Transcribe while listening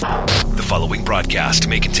following broadcast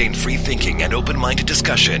may contain free thinking and open-minded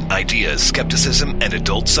discussion, ideas, skepticism, and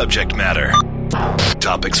adult subject matter.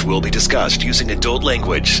 Topics will be discussed using adult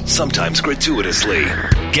language, sometimes gratuitously.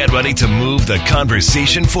 Get ready to move the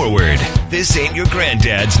conversation forward. This ain't your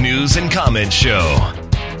granddad's news and comment show.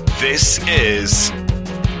 This is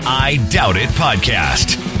I Doubt It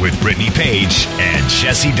Podcast with Brittany Page and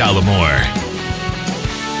Jesse Dollamore.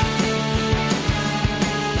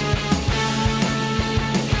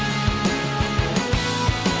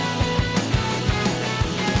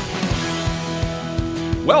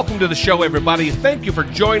 Welcome to the show, everybody. Thank you for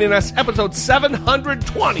joining us. Episode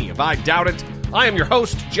 720 of I Doubt It. I am your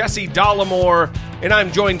host, Jesse Dollamore, and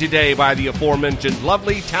I'm joined today by the aforementioned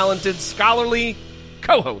lovely, talented, scholarly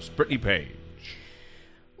co-host, Brittany Page.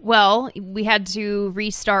 Well, we had to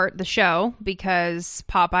restart the show because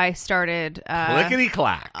Popeye started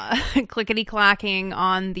clickety-clack. Clickety-clacking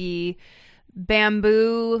on the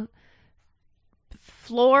bamboo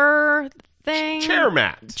floor thing. Chair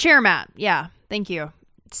mat. Chair mat, yeah. Thank you.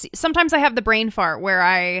 Sometimes I have the brain fart where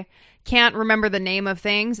I can't remember the name of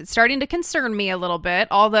things. It's starting to concern me a little bit,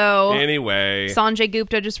 although anyway, Sanjay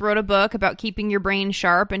Gupta just wrote a book about keeping your brain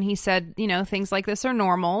sharp, and he said, you know, things like this are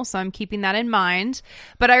normal, so I'm keeping that in mind.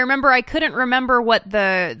 But I remember I couldn't remember what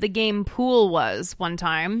the game pool was one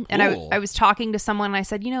time, and I was talking to someone, and I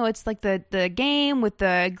said, you know, it's like the game with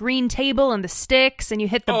the green table and the sticks, and you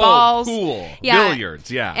hit the balls. Pool. Yeah. Billiards,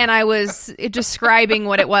 yeah. And I was describing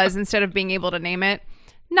what it was instead of being able to name it.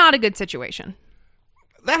 Not a good situation.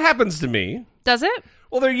 That happens to me. Does it?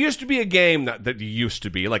 Well, there used to be a game that used to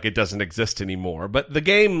be, like it doesn't exist anymore, but the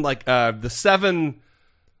game, like the seven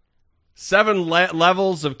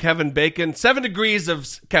levels of Kevin Bacon, 7 degrees of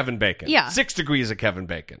Kevin Bacon. Yeah. 6 degrees of Kevin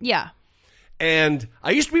Bacon. Yeah. And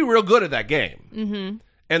I used to be real good at that game. Mm-hmm.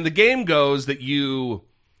 And the game goes that you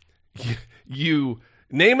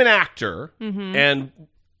name an actor, mm-hmm. and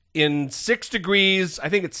in 6 degrees, I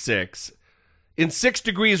think it's 6, in 6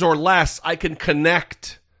 degrees or less, I can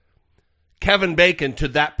connect Kevin Bacon to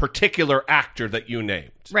that particular actor that you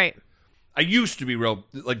named. Right. I used to be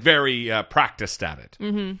very practiced at it.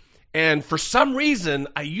 Mm-hmm. And for some reason,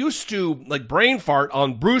 I used to brain fart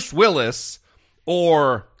on Bruce Willis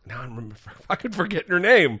or, now I'm fucking forgetting her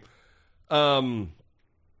name,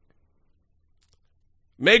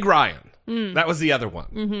 Meg Ryan. That was the other one.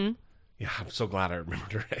 Mm-hmm. Yeah, I'm so glad I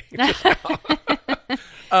remembered her name just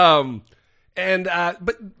now.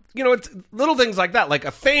 But you know, it's little things like that. Like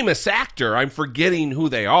a famous actor, I'm forgetting who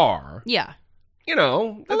they are. Yeah. You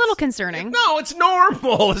know, a little concerning. No, it's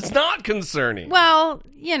normal. It's not concerning. Well,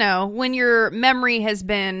 you know, when your memory has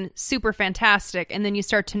been super fantastic and then you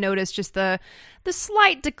start to notice just the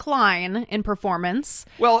slight decline in performance,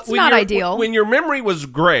 it's not ideal. When your memory was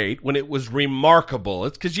great, when it was remarkable,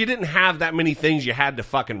 it's because you didn't have that many things you had to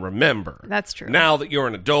fucking remember. That's true. Now that you're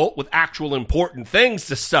an adult with actual important things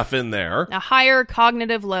to stuff in there. A higher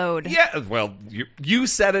cognitive load. Yeah, well, you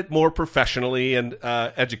said it more professionally and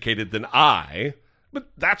educated than I. But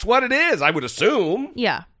that's what it is, I would assume.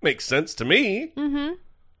 Yeah. Makes sense to me. Mm-hmm.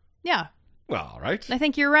 Yeah. Well, all right. I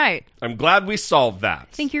think you're right. I'm glad we solved that.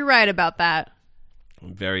 I think you're right about that.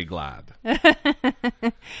 I'm very glad.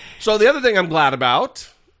 So the other thing I'm glad about,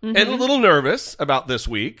 mm-hmm. and a little nervous about this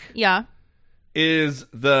week, is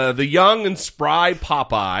the young and spry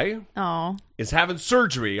Popeye is having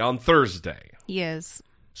surgery on Thursday. He is.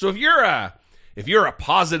 So if you're a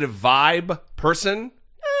positive vibe person,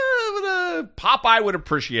 Popeye would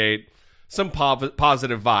appreciate some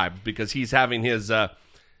positive vibes because he's having his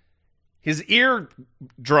ear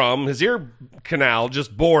canal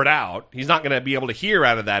just bored out. He's not going to be able to hear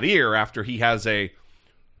out of that ear after he has a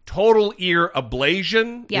total ear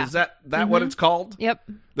ablation. Yeah. Is that mm-hmm. what it's called? Yep.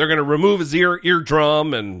 They're going to remove his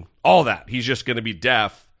eardrum and all that. He's just going to be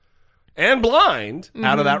deaf and blind mm-hmm.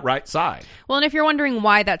 out of that right side. Well, and if you're wondering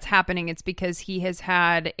why that's happening, it's because he has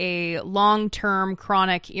had a long-term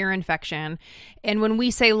chronic ear infection. And when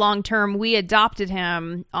we say long-term, we adopted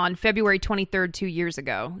him on February 23rd, 2 years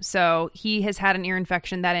ago. So he has had an ear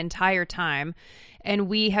infection that entire time. And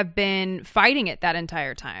we have been fighting it that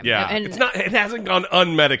entire time. Yeah, and it hasn't gone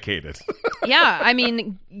unmedicated. Yeah, I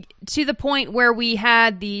mean, to the point where we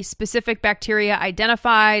had the specific bacteria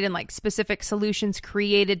identified and specific solutions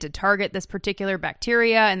created to target this particular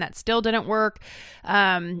bacteria, and that still didn't work.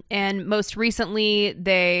 And most recently,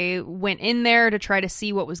 they went in there to try to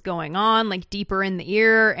see what was going on, deeper in the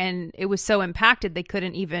ear, and it was so impacted they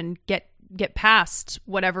couldn't even get get past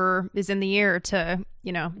whatever is in the ear to,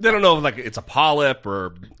 They don't know if like it's a polyp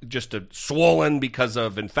or just a swollen because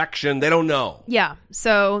of infection. They don't know. Yeah.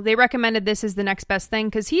 So they recommended this as the next best thing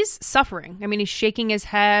because he's suffering. I mean, he's shaking his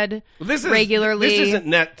head regularly. This isn't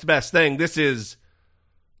next best thing. This is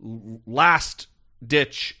last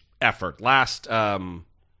ditch effort, last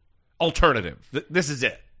alternative. This is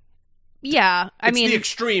it. Yeah. It's the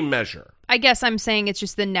extreme measure. I guess I'm saying it's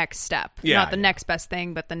just the next step, not the next best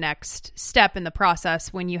thing, but the next step in the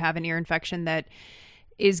process when you have an ear infection that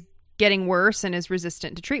is getting worse and is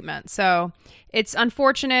resistant to treatment. So it's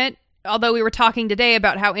unfortunate, although we were talking today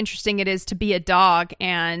about how interesting it is to be a dog.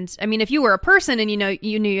 And I mean, if you were a person and you knew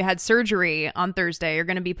you had surgery on Thursday, you're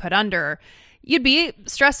going to be put under, you'd be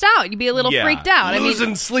stressed out. You'd be a little freaked out.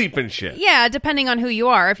 Losing sleep and shit. Yeah, depending on who you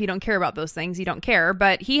are. If you don't care about those things, you don't care.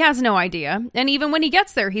 But he has no idea. And even when he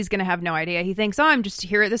gets there, he's going to have no idea. He thinks, I'm just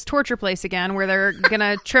here at this torture place again where they're going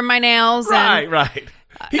to trim my nails. Right.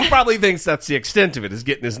 He probably thinks that's the extent of it, is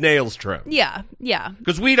getting his nails trimmed. Yeah.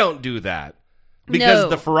 Because we don't do that. Because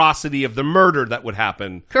of the ferocity of the murder that would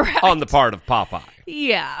happen on the part of Popeye.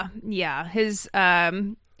 Yeah. His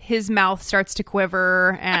mouth starts to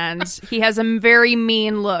quiver, and he has a very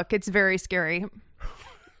mean look. It's very scary.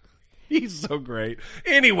 He's so great.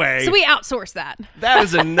 Anyway. So we outsource that. That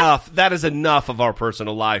is enough. That is enough of our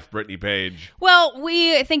personal life, Brittany Page. Well,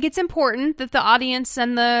 we think it's important that the audience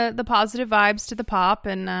send the positive vibes to the Pop,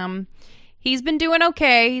 and he's been doing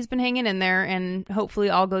okay. He's been hanging in there, and hopefully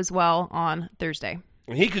all goes well on Thursday.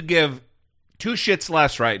 And he could give two shits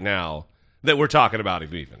less right now that we're talking about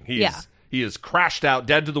him even. He is crashed out,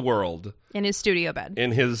 dead to the world. In his studio bed. In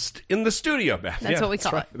the studio bed. That's what we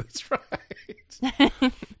call it. That's right.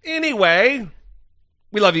 Anyway,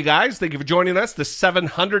 we love you guys. Thank you for joining us. The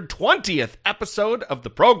 720th episode of the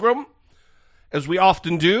program. As we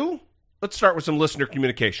often do, let's start with some listener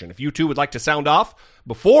communication. If you two would like to sound off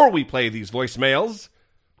before we play these voicemails,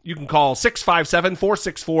 you can call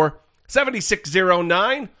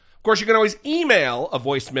 657-464-7609. Of course, you can always email a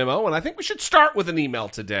voice memo, and I think we should start with an email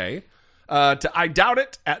today. To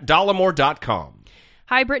idoubitit@dollamore.com.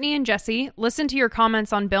 Hi, Brittany and Jesse. Listen to your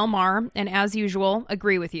comments on Bill Maher, and as usual,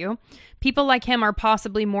 agree with you. People like him are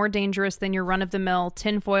possibly more dangerous than your run-of-the-mill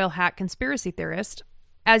tinfoil hat conspiracy theorist.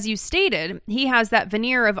 As you stated, he has that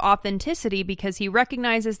veneer of authenticity because he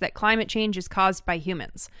recognizes that climate change is caused by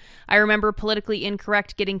humans. I remember Politically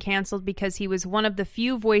Incorrect getting canceled because he was one of the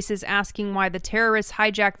few voices asking why the terrorists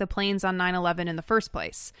hijacked the planes on 9/11 in the first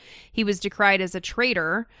place. He was decried as a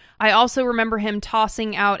traitor. I also remember him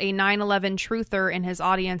tossing out a 9/11 truther in his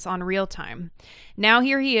audience on Real Time. Now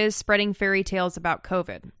here he is spreading fairy tales about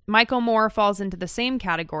COVID. Michael Moore falls into the same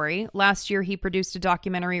category. Last year, he produced a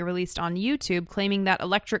documentary released on YouTube claiming that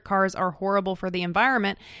electric cars are horrible for the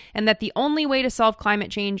environment and that the only way to solve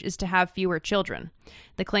climate change is to have fewer children.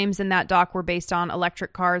 The claims in that doc were based on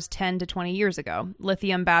electric cars 10 to 20 years ago.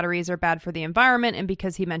 Lithium batteries are bad for the environment, and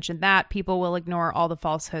because he mentioned that, people will ignore all the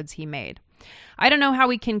falsehoods he made. I don't know how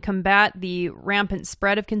we can combat the rampant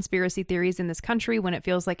spread of conspiracy theories in this country when it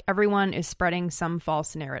feels like everyone is spreading some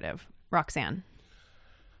false narrative. Roxanne.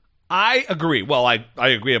 I agree. Well, I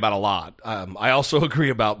agree about a lot. I also agree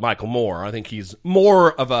about Michael Moore. I think he's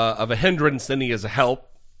more of a hindrance than he is a help.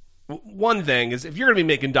 One thing is, if you're going to be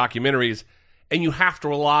making documentaries and you have to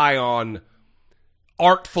rely on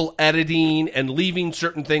artful editing and leaving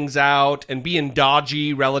certain things out and being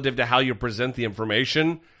dodgy relative to how you present the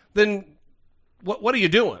information, then what are you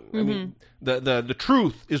doing? Mm-hmm. I mean, the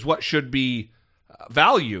truth is what should be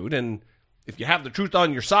valued, and if you have the truth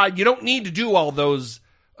on your side, you don't need to do all those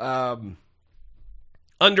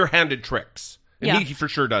underhanded tricks. And he for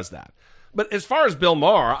sure does that. But as far as Bill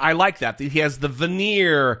Maher, I like that he has the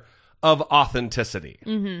veneer of authenticity.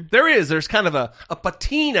 Mm-hmm. There's kind of a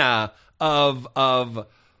patina of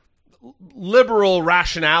liberal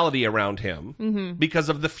rationality around him because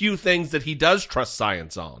of the few things that he does trust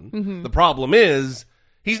science on. Mm-hmm. The problem is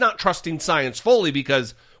he's not trusting science fully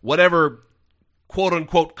because whatever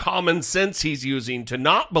quote-unquote common sense he's using to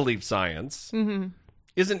not believe science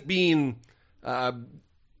isn't being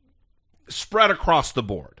spread across the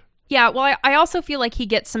board. Yeah, well, I also feel like he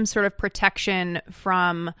gets some sort of protection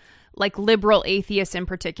from like liberal atheists in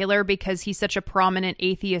particular because he's such a prominent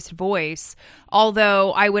atheist voice.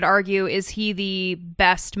 Although I would argue, is he the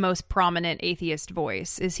best, most prominent atheist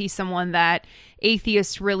voice? Is he someone that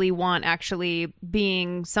atheists really want actually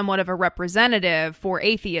being somewhat of a representative for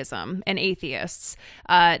atheism and atheists?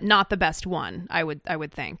 Not the best one, I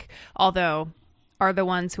would think. Although, are the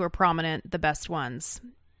ones who are prominent the best ones?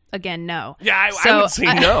 Again, no. Yeah, I would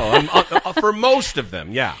say no. For most of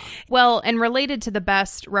them, yeah. Well, and related to the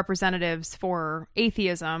best representatives for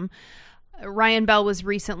atheism, Ryan Bell was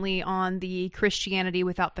recently on the Christianity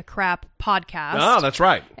Without the Crap podcast. Oh, that's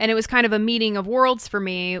right. And it was kind of a meeting of worlds for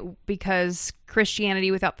me because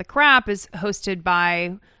Christianity Without the Crap is hosted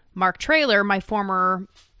by Mark Traylor, my former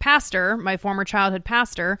pastor, my former childhood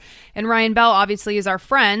pastor. And Ryan Bell obviously is our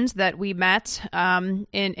friend that we met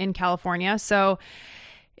in California. So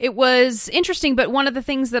it was interesting. But one of the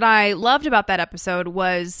things that I loved about that episode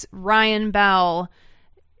was Ryan Bell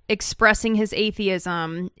expressing his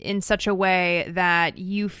atheism in such a way that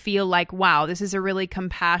you feel like, wow, this is a really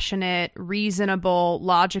compassionate, reasonable,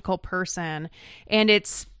 logical person. And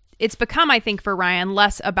it's become, I think, for Ryan,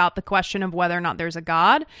 less about the question of whether or not there's a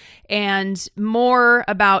God and more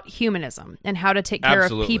about humanism and how to take care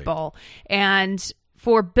of people. And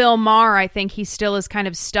for Bill Maher, I think he still is kind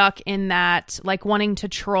of stuck in that, like, wanting to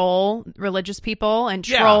troll religious people and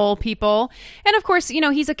troll people. And of course, you know,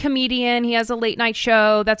 he's a comedian. He has a late night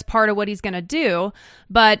show. That's part of what he's going to do.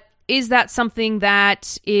 But is that something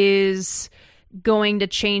that is going to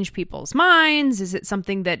change people's minds? Is it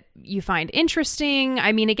something that you find interesting?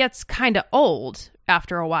 I mean, it gets kind of old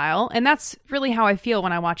after a while. And that's really how I feel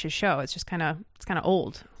when I watch his show. It's just kind of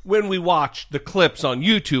old. When we watch the clips on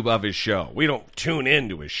YouTube of his show, we don't tune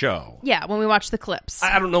into his show. Yeah, when we watch the clips.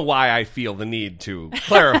 I don't know why I feel the need to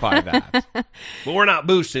clarify that. But we're not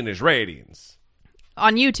boosting his ratings.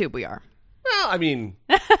 On YouTube, we are. Well, I mean,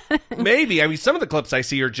 maybe. I mean, some of the clips I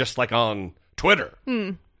see are just like on Twitter.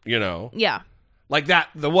 You know? Yeah. Like that,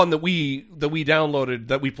 the one that we downloaded,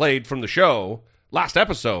 that we played from the show last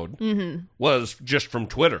episode was just from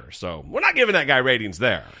Twitter. So we're not giving that guy ratings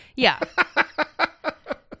there. Yeah.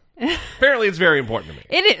 Apparently, it's very important to me.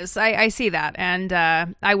 It is. I see that. And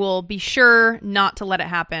I will be sure not to let it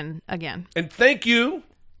happen again. And thank you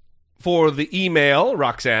for the email,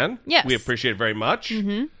 Roxanne. Yes. We appreciate it very much.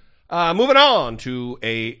 Moving on to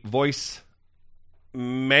a voice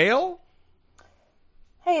mail.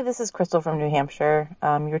 Hey, this is Crystal from New Hampshire.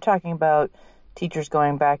 You were talking about teachers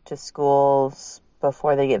going back to schools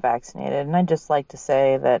before they get vaccinated. And I'd just like to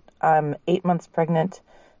say that I'm 8 months pregnant.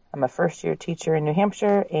 I'm a first-year teacher in New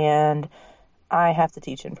Hampshire, and I have to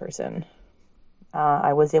teach in person.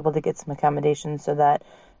 I was able to get some accommodations so that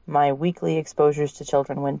my weekly exposures to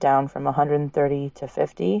children went down from 130 to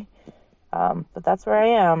 50. But that's where I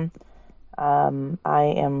am. I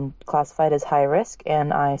am classified as high risk,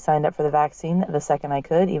 and I signed up for the vaccine the second I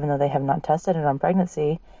could, even though they have not tested it on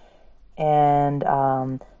pregnancy. And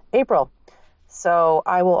April. So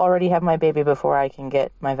I will already have my baby before I can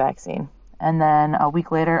get my vaccine. And then a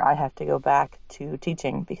week later, I have to go back to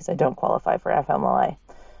teaching because I don't qualify for FMLA.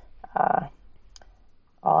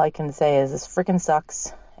 All I can say is this freaking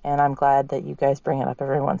sucks, and I'm glad that you guys bring it up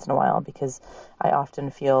every once in a while because I often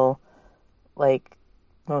feel like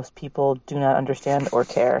most people do not understand or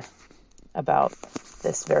care about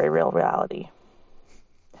this very real reality.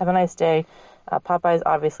 Have a nice day. Popeye's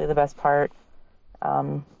obviously the best part.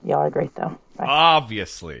 Y'all are great, though. Bye.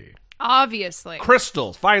 Obviously.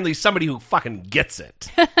 Crystal, finally somebody who fucking gets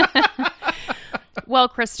it. Well,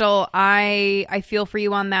 Crystal, I feel for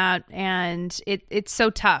you on that, and it's so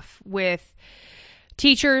tough with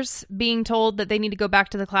teachers being told that they need to go back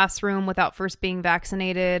to the classroom without first being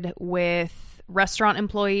vaccinated, with restaurant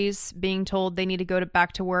employees being told they need to go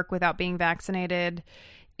back to work without being vaccinated.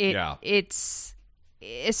 It's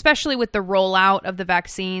especially with the rollout of the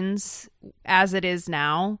vaccines as it is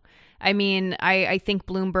now. I mean, I think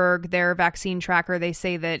Bloomberg, their vaccine tracker, they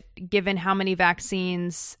say that given how many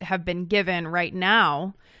vaccines have been given right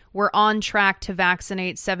now, we're on track to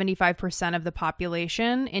vaccinate 75% of the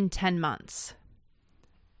population in 10 months.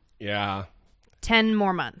 Yeah. 10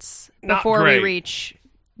 more months Not before great. we reach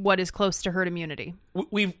what is close to herd immunity.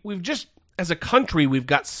 We've just, as a country, we've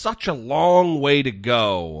got such a long way to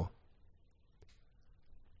go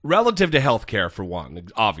relative to healthcare, for one,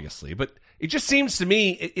 obviously, but it just seems to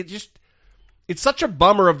me, it's such a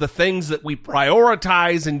bummer of the things that we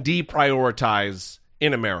prioritize and deprioritize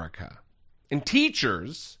in America. And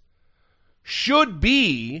teachers should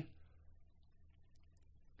be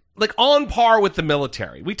like on par with the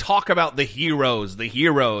military. We talk about the heroes, the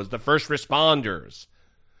first responders.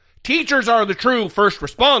 Teachers are the true first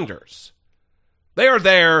responders. They are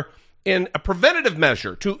there in a preventative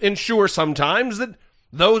measure to ensure sometimes that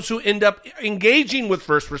those who end up engaging with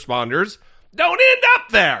first responders don't end up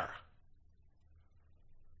there.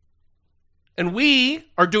 And we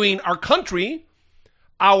are doing our country,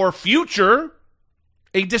 our future,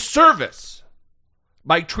 a disservice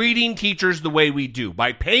by treating teachers the way we do,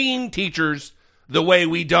 by paying teachers the way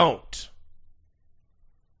we don't.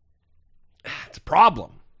 It's a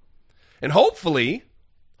problem. And hopefully,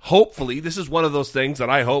 this is one of those things that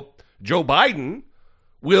I hope Joe Biden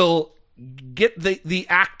will get the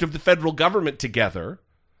act of the federal government together,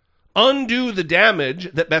 undo the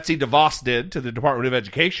damage that Betsy DeVos did to the Department of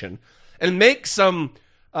Education, and make some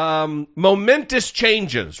momentous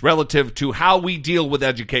changes relative to how we deal with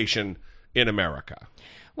education in America.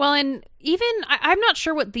 Well, and even I'm not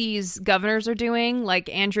sure what these governors are doing, like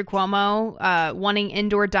Andrew Cuomo wanting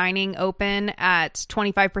indoor dining open at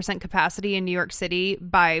 25% capacity in New York City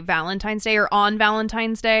by Valentine's Day or on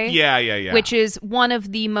Valentine's Day. Yeah. Which is one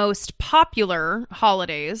of the most popular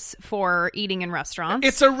holidays for eating in restaurants.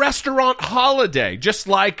 It's a restaurant holiday, just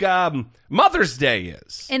like Mother's Day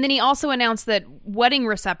is. And then he also announced that wedding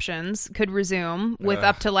receptions could resume with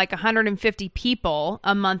up to like 150 people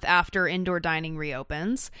a month after indoor dining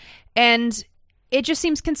reopens. And it just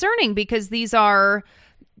seems concerning because these are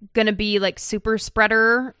going to be like super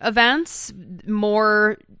spreader events,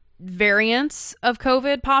 more variants of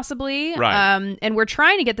COVID possibly. Right. And we're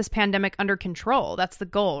trying to get this pandemic under control. That's the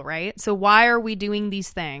goal, right? So why are we doing these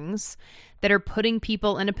things that are putting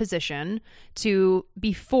people in a position to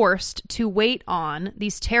be forced to wait on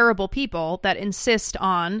these terrible people that insist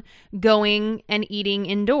on going and eating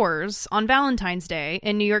indoors on Valentine's Day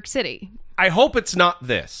in New York City? I hope it's not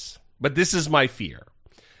this, but this is my fear.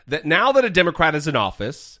 That now that a Democrat is in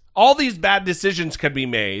office, all these bad decisions can be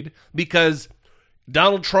made because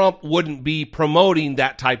Donald Trump wouldn't be promoting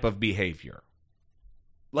that type of behavior.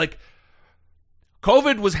 Like,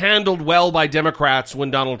 COVID was handled well by Democrats when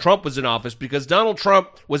Donald Trump was in office because Donald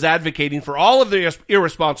Trump was advocating for all of the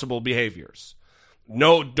irresponsible behaviors.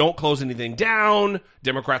 No, don't close anything down.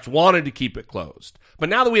 Democrats wanted to keep it closed. But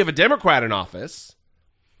now that we have a Democrat in office,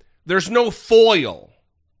 there's no foil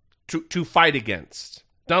to fight against.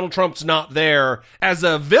 Donald Trump's not there as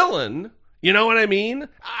a villain. You know what I mean?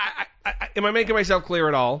 Am I making myself clear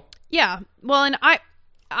at all? Yeah. Well, and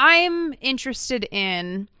I'm interested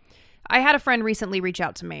in... I had a friend recently reach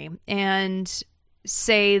out to me and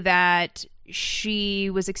say that she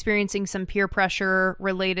was experiencing some peer pressure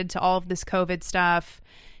related to all of this COVID stuff.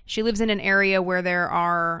 She lives in an area where there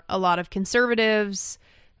are a lot of conservatives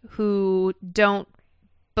who don't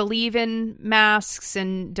believe in masks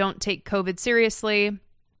and don't take COVID seriously.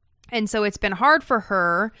 And so it's been hard for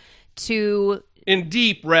her to... In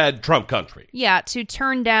deep red Trump country. Yeah, to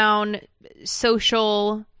turn down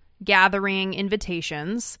social gathering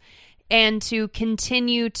invitations and to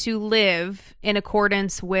continue to live in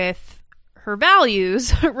accordance with her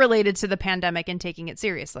values related to the pandemic and taking it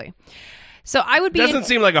seriously. So I would be... Doesn't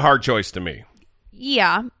seem like a hard choice to me.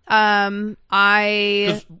 Yeah.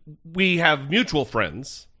 'Cause we have mutual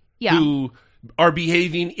friends who are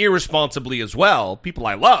behaving irresponsibly as well, people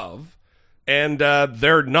I love, and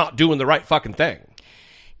they're not doing the right fucking thing.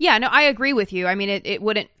 Yeah, no, I agree with you. I mean, it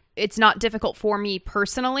wouldn't... It's not difficult for me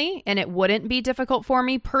personally, and it wouldn't be difficult for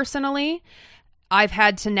me personally. I've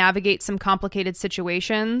had to navigate some complicated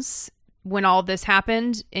situations when all this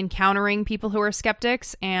happened, encountering people who are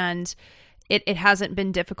skeptics, and it hasn't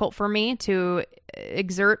been difficult for me to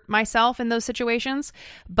exert myself in those situations.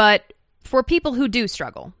 But for people who do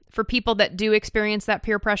struggle, for people that do experience that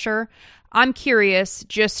peer pressure, I'm curious,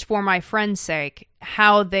 just for my friend's sake,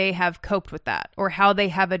 how they have coped with that or how they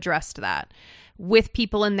have addressed that with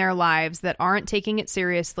people in their lives that aren't taking it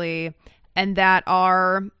seriously and that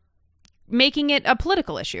are making it a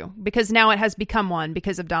political issue, because now it has become one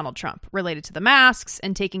because of Donald Trump related to the masks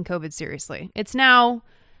and taking COVID seriously. It's now,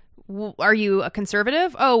 are you a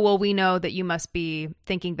conservative? Oh, well, we know that you must be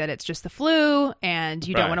thinking that it's just the flu and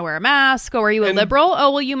you don't want to wear a mask. Or are you a liberal? Oh,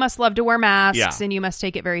 well, you must love to wear masks and you must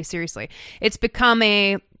take it very seriously. It's become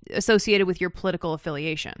associated with your political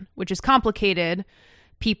affiliation, which is complicated.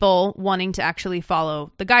 People wanting to actually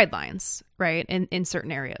follow the guidelines, right, in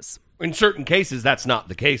certain areas. In certain cases, that's not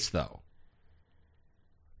the case, though.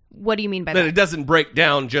 What do you mean by that? That it doesn't break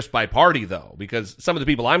down just by party, though, because some of the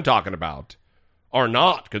people I'm talking about are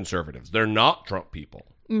not conservatives. They're not Trump people.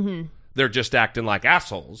 Mm-hmm. They're just acting like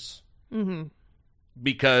assholes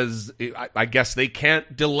because I guess they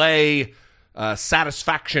can't delay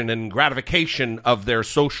satisfaction and gratification of their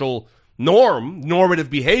social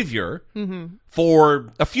normative behavior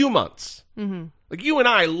for a few months. Like, you and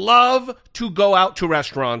I love to go out to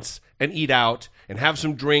restaurants and eat out and have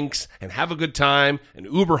some drinks and have a good time and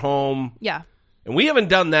Uber home. Yeah. And we haven't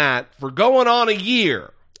done that for going on a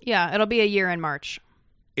year. Yeah, it'll be a year in March.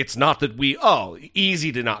 It's not that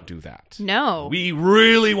easy to not do that. No. We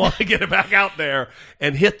really want to get it back out there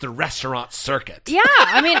and hit the restaurant circuit. Yeah,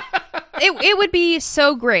 I mean, it would be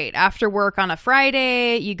so great. After work on a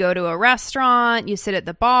Friday, you go to a restaurant, you sit at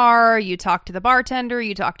the bar, you talk to the bartender,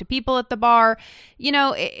 you talk to people at the bar. You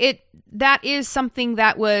know, that is something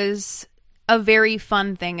that was a very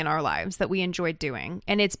fun thing in our lives that we enjoyed doing.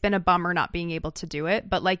 And it's been a bummer not being able to do it.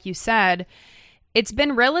 But like you said, it's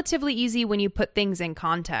been relatively easy when you put things in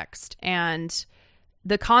context. And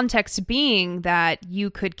the context being that you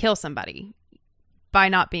could kill somebody by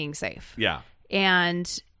not being safe. Yeah.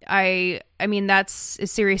 And I mean, that's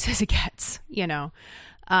as serious as it gets, you know.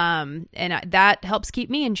 That helps keep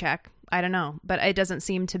me in check. I don't know. But it doesn't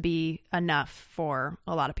seem to be enough for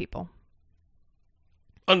a lot of people.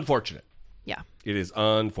 Unfortunate. Yeah. It is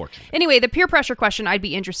unfortunate. Anyway, the peer pressure question I'd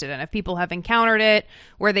be interested in. If people have encountered it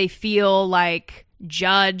where they feel like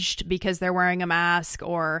judged because they're wearing a mask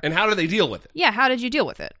or... And how do they deal with it? Yeah, how did you deal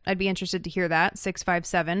with it? I'd be interested to hear that.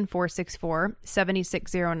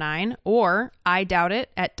 657-464-7609 or I doubt it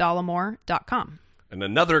at dollamore.com. And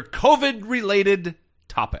another COVID-related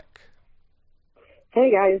topic.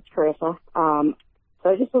 Hey guys, it's Carissa. So I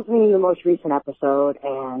was just listening to the most recent episode,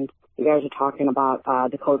 and you guys are talking about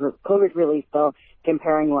the COVID relief bill,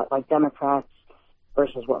 comparing what like Democrats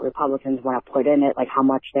versus what Republicans want to put in it, like how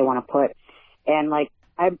much they want to put. And like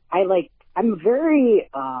I'm very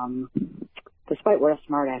despite what a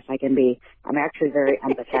smartass I can be, I'm actually very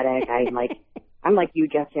empathetic. I'm like you,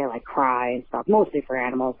 Jesse. I like cry and stuff, mostly for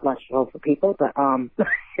animals, less so for people. But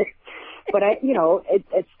but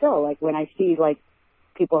it's still like when I see like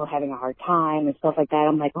people having a hard time and stuff like that,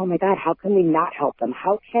 I'm like, oh my God, how can we not help them?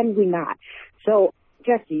 How can we not? So,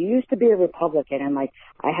 Jesse, you used to be a Republican, and like,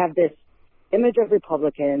 I have this image of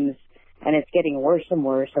Republicans, and it's getting worse and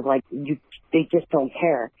worse of like, they just don't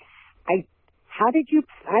care. I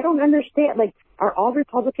don't understand, like, are all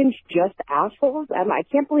Republicans just assholes? I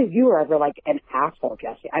can't believe you were ever like an asshole,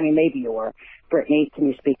 Jesse. I mean, maybe you were. Brittany, can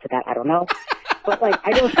you speak to that? I don't know. But like,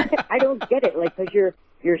 I don't get it, like, because you're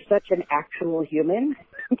such an actual human.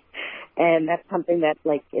 And that's something that,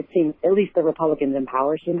 like, it seems, at least the Republicans in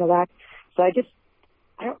power seem to lack. So I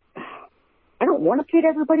don't want to paint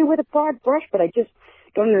everybody with a broad brush, but I just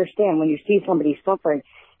don't understand when you see somebody suffering,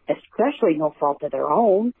 especially no fault of their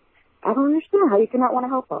own. I don't understand how you cannot want to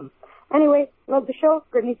help them. Anyway, love the show.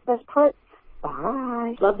 Brittany's the best part.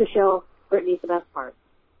 Bye. Love the show. Brittany's the best part.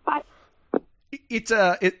 Bye. It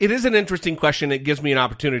is an interesting question. It gives me an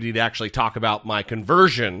opportunity to actually talk about my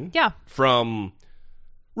conversion from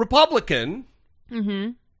Republican,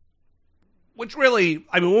 which really,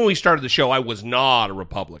 I mean, when we started the show, I was not a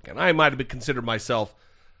Republican. I might have considered myself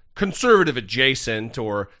conservative adjacent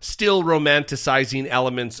or still romanticizing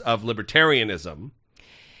elements of libertarianism.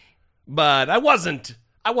 But I wasn't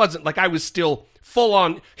like, I was still full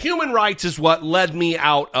on. Human rights is what led me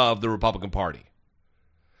out of the Republican Party.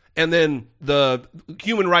 And then the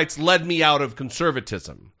human rights led me out of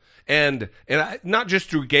conservatism. And not just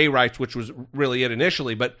through gay rights, which was really it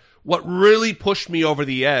initially, but what really pushed me over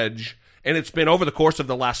the edge, and it's been over the course of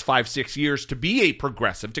the last 5-6 years to be a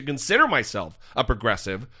progressive, to consider myself a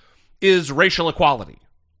progressive, is racial equality.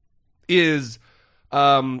 Is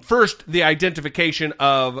first the identification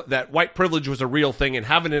of that white privilege was a real thing and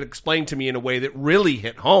having it explained to me in a way that really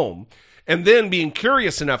hit home. And then being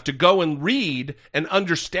curious enough to go and read and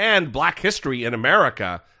understand Black history in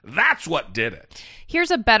America, that's what did it.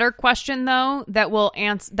 Here's a better question, though, that will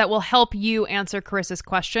help you answer Carissa's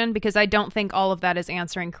question, because I don't think all of that is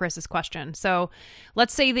answering Carissa's question. So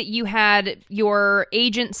let's say that you had your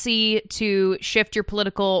agency to shift your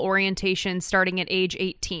political orientation starting at age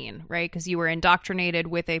 18, right? Because you were indoctrinated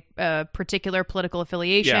with a particular political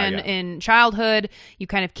affiliation in childhood. You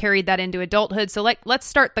kind of carried that into adulthood. So let's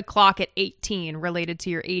start the clock at 18 related to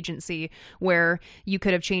your agency, where you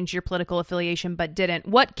could have changed your political affiliation but didn't.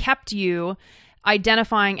 What kept you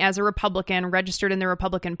identifying as a Republican, registered in the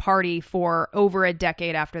Republican Party for over a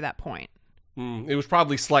decade after that point? It was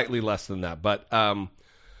probably slightly less than that, but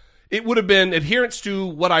it would have been adherence to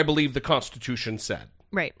what I believe the Constitution said.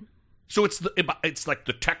 Right. So it's like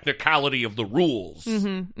the technicality of the rules.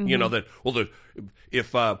 You know, that, well,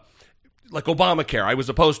 if like Obamacare, I was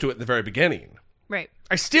opposed to it in the very beginning. Right.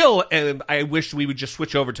 I wish we would just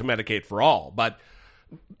switch over to Medicaid for all, but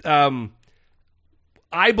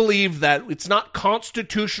I believe that it's not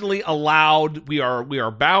constitutionally allowed. We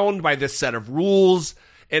are bound by this set of rules,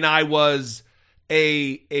 and I was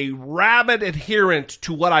a rabid adherent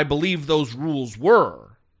to what I believe those rules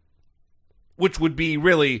were, which would be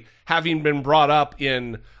really having been brought up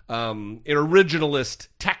in an originalist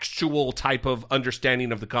textual type of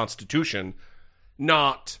understanding of the Constitution,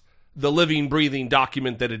 not the living, breathing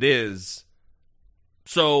document that it is.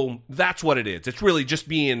 So that's what it is. It's really just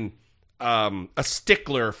being a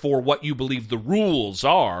stickler for what you believe the rules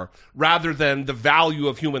are, rather than the value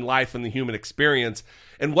of human life and the human experience.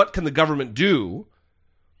 And what can the government do?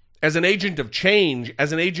 as an agent of change,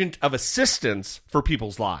 as an agent of assistance for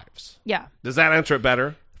people's lives. Yeah. Does that answer it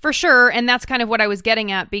better? For sure. And that's kind of what I was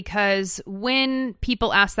getting at, because when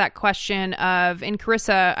people ask that question of, and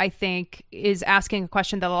Carissa, I think, is asking a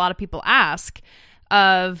question that a lot of people ask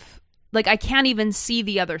of, like, I can't even see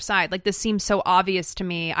the other side. Like, this seems so obvious to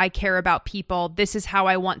me. I care about people. This is how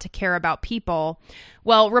I want to care about people.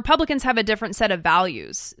 Well, Republicans have a different set of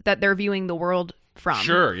values that they're viewing the world from.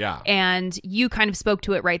 Sure, yeah. And you kind of spoke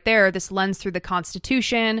to it right there. This lens through the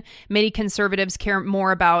Constitution. Many conservatives care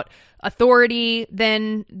more about authority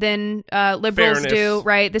than liberals Fairness. do,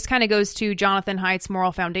 right? This kind of goes to Jonathan Haidt's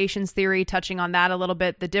moral foundations theory, touching on that a little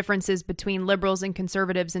bit, the differences between liberals and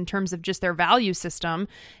conservatives in terms of just their value system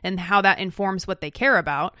and how that informs what they care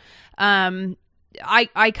about. I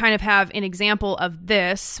kind of have an example of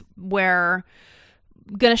this where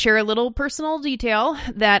I'm going to share a little personal detail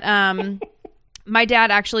that my dad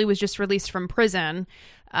actually was just released from prison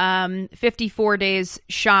 54 days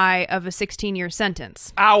shy of a 16-year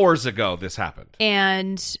sentence. Hours ago this happened.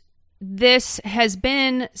 And this has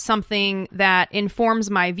been something that informs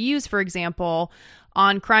my views, for example,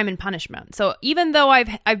 on crime and punishment. So even though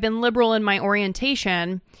I've been liberal in my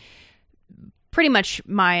orientation pretty much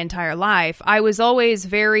my entire life, I was always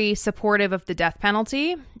very supportive of the death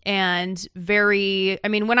penalty and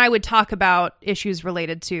when I would talk about issues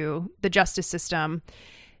related to the justice system,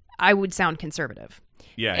 I would sound conservative.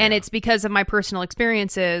 Yeah, and it's because of my personal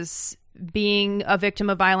experiences being a victim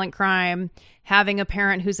of violent crime, having a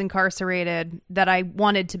parent who's incarcerated, that I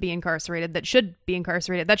wanted to be incarcerated, that should be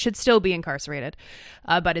incarcerated, that should still be incarcerated,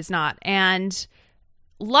 but is not. And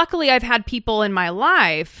luckily, I've had people in my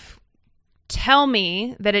life tell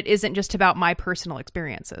me that it isn't just about my personal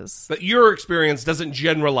experiences. That your experience doesn't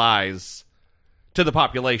generalize to the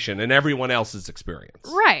population and everyone else's experience.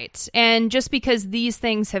 Right. And just because these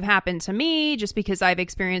things have happened to me, just because I've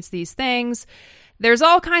experienced these things, there's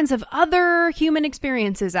all kinds of other human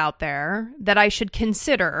experiences out there that I should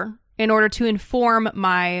consider in order to inform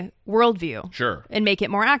my worldview. Sure. And make it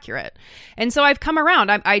more accurate. And so I've come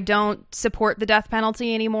around. I don't support the death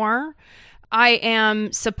penalty anymore. I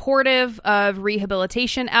am supportive of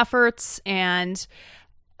rehabilitation efforts, and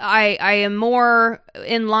I am more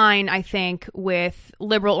in line, I think, with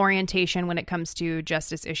liberal orientation when it comes to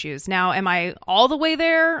justice issues. Now, am I all the way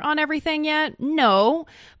there on everything yet? No,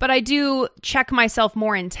 but I do check myself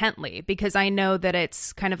more intently because I know that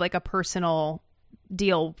it's kind of like a personal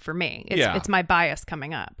deal for me. It's my bias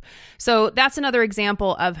coming up. So that's another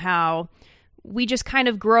example of how we just kind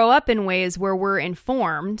of grow up in ways where we're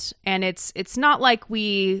informed, and it's not like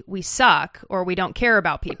we suck or we don't care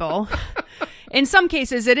about people. In some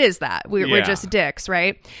cases, it is that. We're just dicks,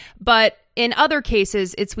 right? But in other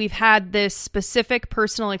cases, we've had this specific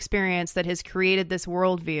personal experience that has created this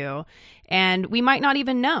worldview, and we might not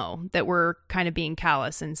even know that we're kind of being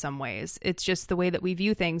callous in some ways. It's just the way that we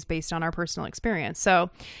view things based on our personal experience.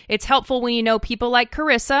 So it's helpful when you know people like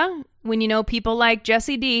Carissa, when you know people like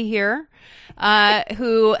Jesse D here,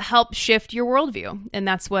 who help shift your worldview. And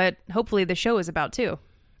that's what hopefully the show is about too.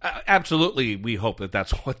 Absolutely, we hope that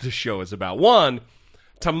that's what the show is about. One,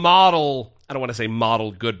 to model, I don't want to say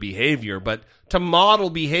model good behavior, but to model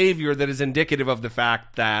behavior that is indicative of the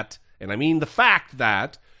fact that, and I mean the fact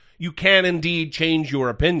that, you can indeed change your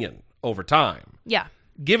opinion over time. Yeah.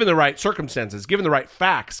 Given the right circumstances, given the right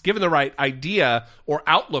facts, given the right idea or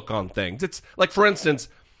outlook on things. It's like, for instance,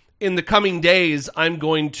 in the coming days, I'm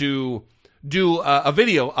going to do a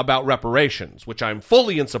video about reparations, which I'm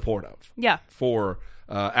fully in support of. Yeah. For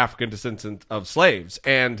African descendants of slaves.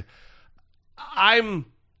 And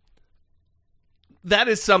that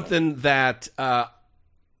is something that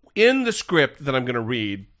in the script that I'm going to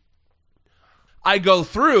read, I go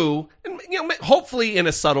through, and hopefully in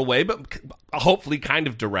a subtle way, but hopefully kind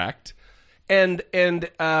of direct, and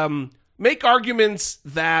make arguments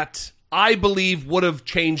that I believe would have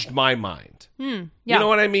changed my mind. Yeah. You know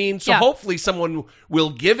what I mean? So yeah. Hopefully someone will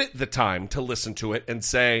give it the time to listen to it and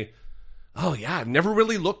say, oh, yeah, I've never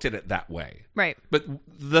really looked at it that way. Right. But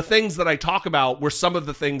the things that I talk about were some of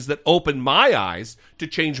the things that opened my eyes to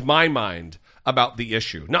change my mind about the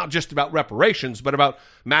issue. Not just about reparations, but about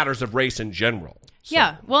matters of race in general. So.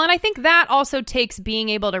 Yeah. Well, and I think that also takes being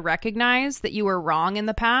able to recognize that you were wrong in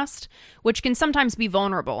the past, which can sometimes be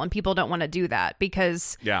vulnerable, and people don't want to do that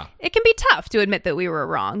because it can be tough to admit that we were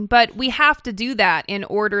wrong. But we have to do that in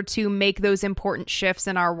order to make those important shifts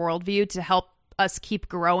in our worldview to help us keep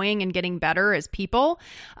growing and getting better as people.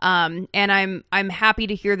 And I'm happy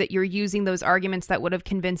to hear that you're using those arguments that would have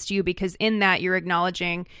convinced you, because in that you're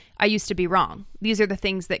acknowledging, I used to be wrong. These are the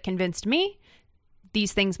things that convinced me.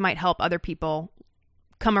 These things might help other people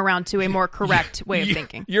come around to a more correct way of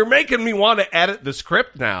thinking. You're making me want to edit the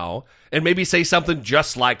script now and maybe say something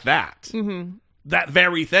just like that. Mm-hmm. That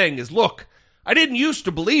very thing is, look, I didn't used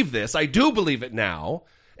to believe this. I do believe it now.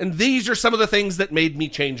 And these are some of the things that made me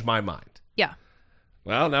change my mind. Yeah.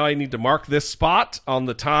 Well, now I need to mark this spot on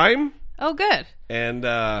the time. Oh, good. And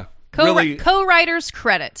co-writer's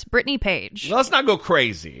credit, Brittany Page. Let's not go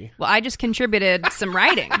crazy. Well, I just contributed some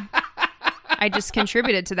writing. I just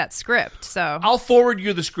contributed to that script, so... I'll forward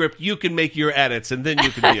you the script. You can make your edits, and then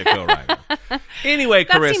you can be a co-writer. Anyway,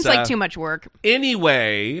 Carissa... That seems like too much work.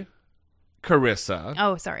 Anyway, Carissa...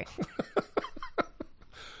 Oh, sorry.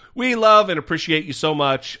 We love and appreciate you so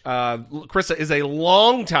much. Carissa is a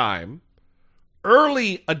long-time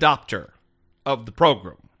early adopter of the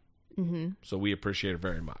program. Mm-hmm. So we appreciate it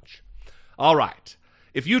very much. All right.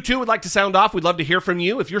 If you too would like to sound off, we'd love to hear from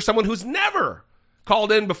you. If you're someone who's never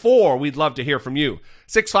called in before, we'd love to hear from you.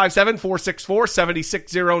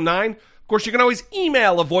 657-464-7609. Of course, you can always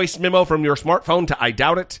email a voice memo from your smartphone to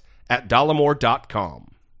idoubt@dollamore.com.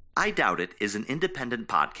 I Doubt It is an independent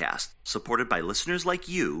podcast supported by listeners like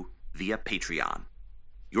you via Patreon.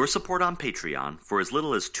 Your support on Patreon for as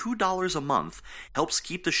little as $2 a month helps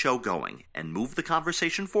keep the show going and move the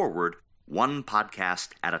conversation forward one podcast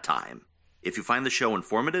at a time. If you find the show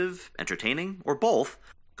informative, entertaining, or both,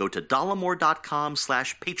 go to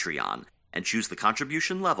dollamore.com/Patreon and choose the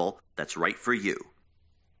contribution level that's right for you.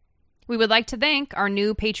 We would like to thank our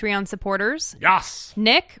new Patreon supporters. Yes.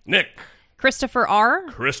 Nick. Christopher R.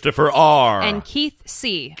 And Keith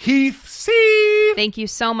C. Thank you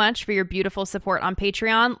so much for your beautiful support on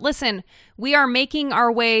Patreon. Listen, we are making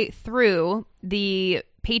our way through the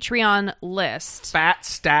Patreon list. Fat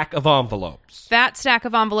stack of envelopes.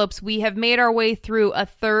 We have made our way through a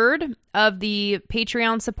third of the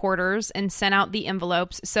Patreon supporters and sent out the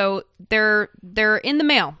envelopes. So they're in the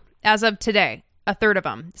mail as of today. A third of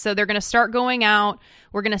them. So they're going to start going out.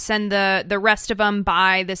 We're going to send the rest of them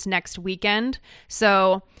by this next weekend.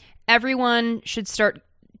 So everyone should start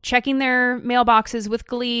checking their mailboxes with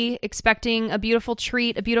glee, expecting a beautiful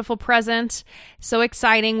treat, a beautiful present. So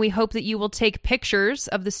exciting. We hope that you will take pictures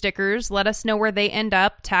of the stickers. Let us know where they end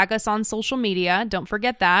up. Tag us on social media. Don't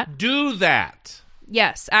forget that. Do that.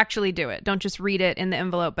 Yes, actually do it. Don't just read it in the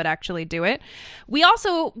envelope, but actually do it. We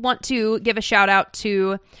also want to give a shout out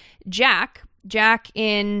to Jack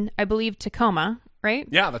in, I believe, Tacoma, right?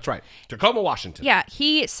 Yeah, that's right. Tacoma, Washington. Yeah,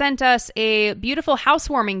 he sent us a beautiful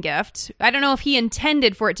housewarming gift. I don't know if he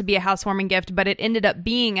intended for it to be a housewarming gift, but it ended up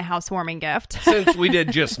being a housewarming gift. Since we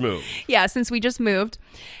did just move. Yeah, since we just moved.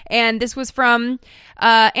 And this was from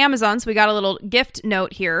Amazon, so we got a little gift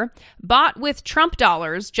note here. Bought with Trump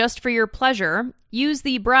dollars just for your pleasure. Use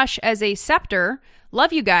the brush as a scepter.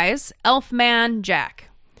 Love you guys. Elfman Jack.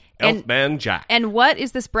 Elfman Jack. And what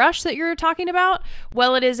is this brush that you're talking about?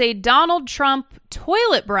 Well, it is a Donald Trump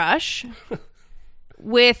toilet brush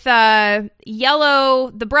with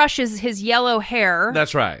yellow. The brush is his yellow hair.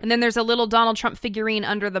 That's right. And then there's a little Donald Trump figurine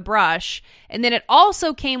under the brush. And then it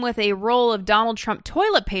also came with a roll of Donald Trump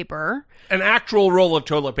toilet paper. An actual roll of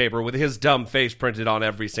toilet paper with his dumb face printed on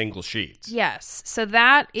every single sheet. Yes. So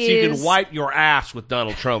that is... So you can wipe your ass with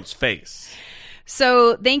Donald Trump's face.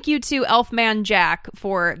 So thank you to Elfman Jack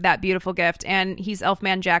for that beautiful gift. And he's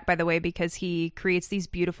Elfman Jack, by the way, because he creates these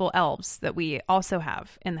beautiful elves that we also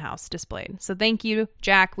have in the house displayed. So thank you,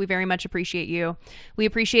 Jack. We very much appreciate you. We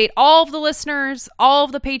appreciate all of the listeners, all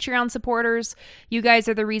of the Patreon supporters. You guys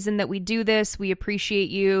are the reason that we do this. We appreciate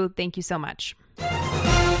you. Thank you so much.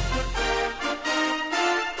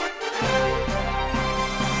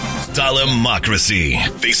 Dollamocracy.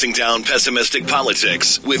 Facing down pessimistic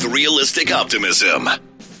politics with realistic optimism.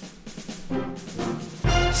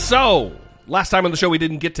 So, last time on the show we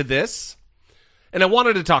didn't get to this, and I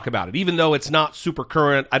wanted to talk about it, even though it's not super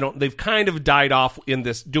current. They've kind of died off in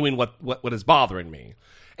this, doing what is bothering me.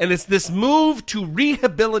 And it's this move to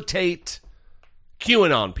rehabilitate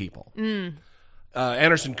QAnon people.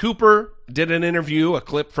 Anderson Cooper did an interview, a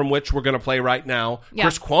clip from which we're going to play right now. Yeah.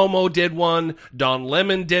 Chris Cuomo did one. Don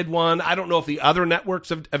Lemon did one. I don't know if the other networks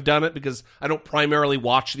have done it because I don't primarily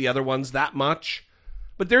watch the other ones that much.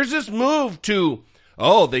 But there's this move to,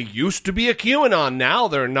 they used to be a QAnon. Now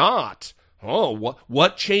they're not.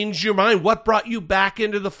 What changed your mind? What brought you back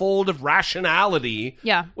into the fold of rationality?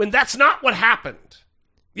 Yeah. When that's not what happened.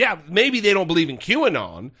 Yeah, maybe they don't believe in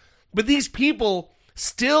QAnon, but these people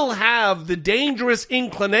still have the dangerous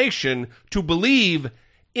inclination to believe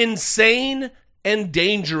insane and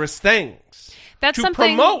dangerous things. That's to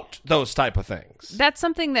something, promote those type of things. That's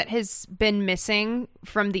something that has been missing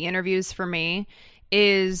from the interviews for me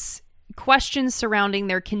is questions surrounding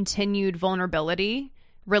their continued vulnerability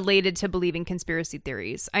related to believing conspiracy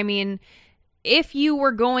theories. I mean, if you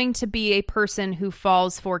were going to be a person who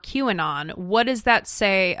falls for QAnon, what does that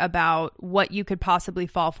say about what you could possibly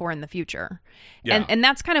fall for in the future? Yeah. And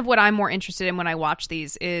that's kind of what I'm more interested in when I watch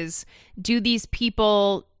these is, do these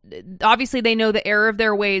people, obviously they know the error of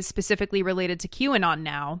their ways specifically related to QAnon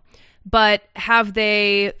now, but have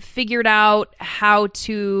they figured out how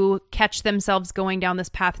to catch themselves going down this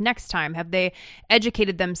path next time? Have they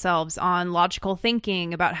educated themselves on logical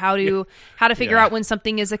thinking about how to figure out when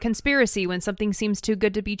something is a conspiracy, when something seems too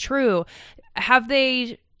good to be true? Have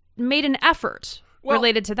they made an effort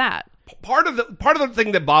related to that? Part of the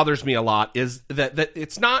thing that bothers me a lot is that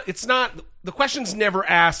it's not the question's never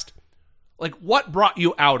asked, like, what brought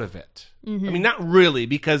you out of it? Mm-hmm. I mean, not really,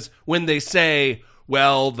 because when they say,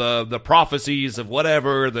 well, the prophecies of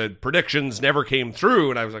whatever, the predictions never came through,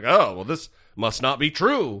 and I was like, oh, well, this must not be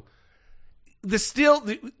true.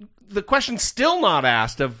 The question's still not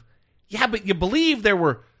asked of, yeah, but you believe there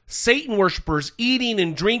were Satan worshipers eating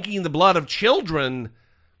and drinking the blood of children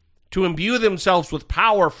to imbue themselves with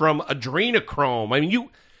power from adrenochrome. I mean,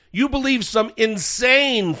 you believe some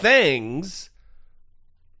insane things.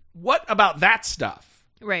 What about that stuff?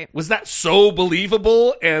 Right. Was that so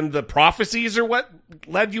believable, and the prophecies are what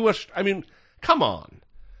led you I mean, come on.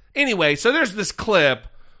 Anyway, so there's this clip.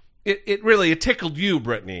 It really tickled you,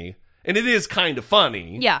 Brittany, and it is kind of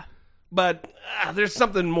funny. Yeah. But there's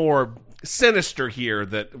something more sinister here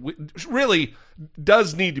that really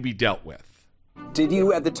does need to be dealt with. Did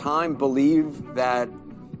you at the time believe that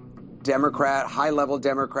high-level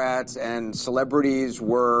Democrats and celebrities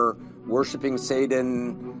were worshiping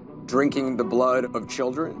Satan, drinking the blood of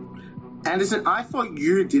children? Anderson, I thought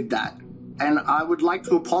you did that. And I would like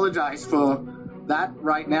to apologize for that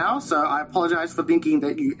right now. So I apologize for thinking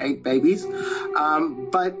that you ate babies.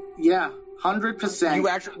 But yeah, 100%.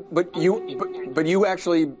 You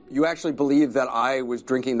actually believe that I was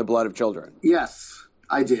drinking the blood of children? Yes,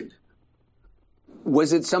 I did.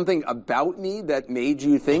 Was it something about me that made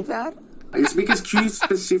you think that? It's because Q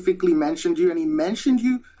specifically mentioned you, and he mentioned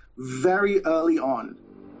you very early on.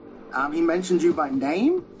 He mentioned you by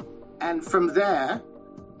name, and from there,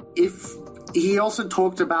 if he also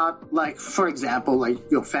talked about, like, for example, like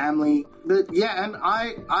your family. But yeah, and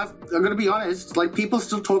I'm gonna be honest, like, people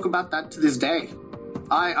still talk about that to this day.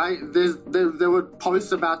 There were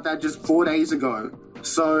posts about that just 4 days ago.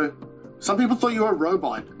 So some people thought you were a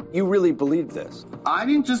robot. You really believed this? I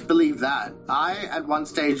didn't just believe that. I, at one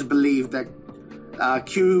stage, believed that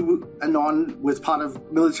QAnon was part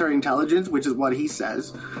of military intelligence, which is what he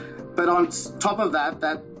says. But on top of that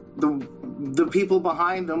the people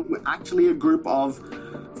behind them were actually a group of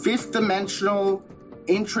fifth-dimensional,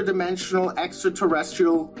 intradimensional,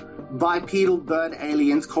 extraterrestrial, bipedal bird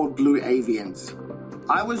aliens called blue avians.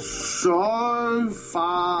 I was so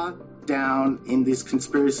far down in this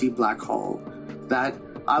conspiracy black hole that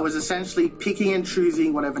I was essentially picking and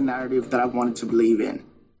choosing whatever narrative that I wanted to believe in.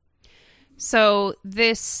 So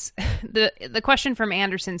the question from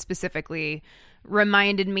Anderson specifically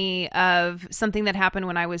reminded me of something that happened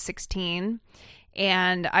when I was 16,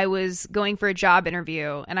 and I was going for a job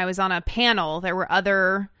interview, and I was on a panel. There were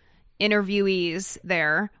other interviewees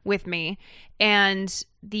there with me, and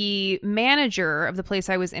the manager of the place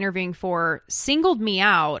I was interviewing for singled me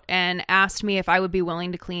out and asked me if I would be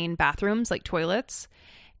willing to clean bathrooms, like toilets.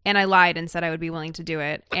 And I lied and said I would be willing to do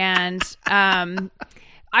it. And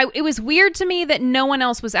it was weird to me that no one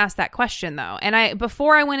else was asked that question, though. And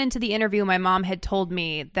before I went into the interview, my mom had told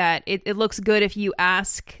me that it looks good if you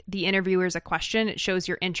ask the interviewers a question. It shows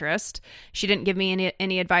your interest. She didn't give me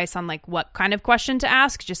any advice on, like, what kind of question to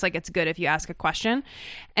ask, just like it's good if you ask a question.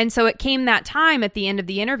 And so it came that time at the end of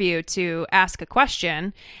the interview to ask a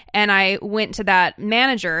question. And I went to that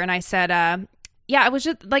manager and I said, yeah, I was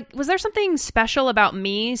just like, was there something special about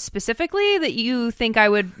me specifically that you think I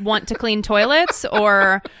would want to clean toilets?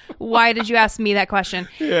 Or why did you ask me that question?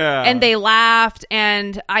 Yeah. And they laughed,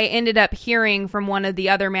 and I ended up hearing from one of the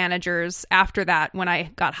other managers after that, when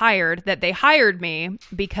I got hired, that they hired me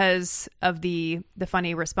because of the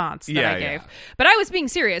funny response that I gave. But I was being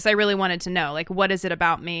serious. I really wanted to know, like, what is it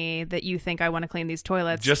about me that you think I want to clean these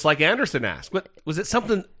toilets? Just like Anderson asked. But was it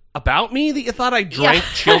something about me that you thought I drank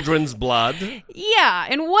children's blood? Yeah,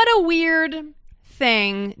 and what a weird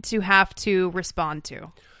thing to have to respond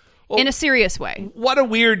to in a serious way. What a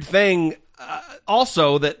weird thing,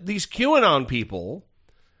 also, that these QAnon people,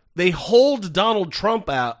 they hold Donald Trump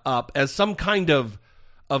up as some kind of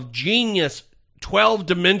genius,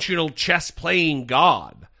 12-dimensional chess-playing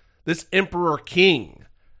god, this emperor king.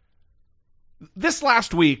 This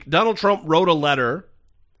last week, Donald Trump wrote a letter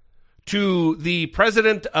to the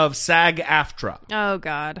president of SAG-AFTRA. Oh,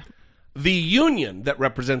 God. The union that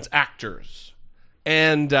represents actors.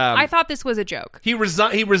 And I thought this was a joke. He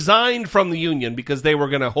resigned from the union because they were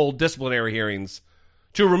going to hold disciplinary hearings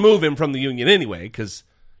to remove him from the union anyway, because,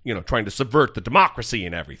 trying to subvert the democracy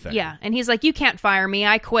and everything. Yeah, and he's like, you can't fire me,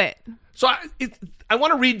 I quit. So I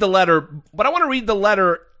want to read the letter, but I want to read the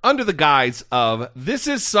letter under the guise of, this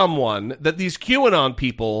is someone that these QAnon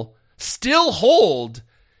people still hold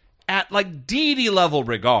at like deity level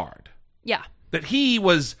regard. Yeah. That he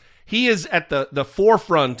is at the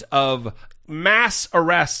forefront of mass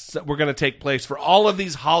arrests that were going to take place for all of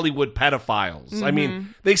these Hollywood pedophiles. Mm-hmm. I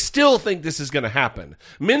mean, they still think this is going to happen.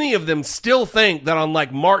 Many of them still think that on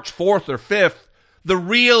like March 4th or 5th, the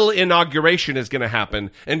real inauguration is going to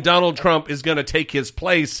happen, and Donald Trump is going to take his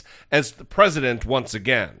place as the president once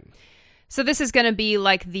again. So this is going to be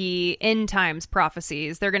like the end times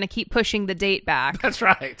prophecies. They're going to keep pushing the date back. That's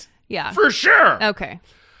right. Yeah. For sure. Okay.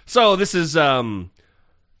 So this is, I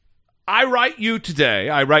write to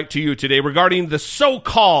you today regarding the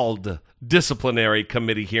so-called disciplinary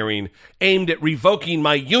committee hearing aimed at revoking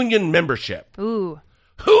my union membership. Ooh.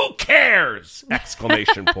 Who cares?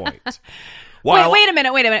 Exclamation point. Wait a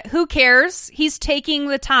minute. Who cares? He's taking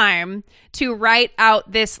the time to write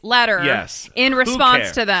out this letter in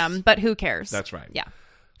response to them, but who cares? That's right. Yeah.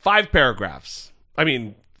 5 paragraphs. I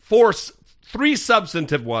mean, 3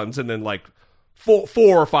 substantive ones and then like 4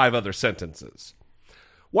 or 5 other sentences.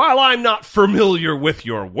 While I'm not familiar with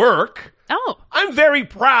your work, I'm very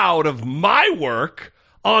proud of my work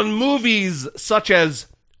on movies such as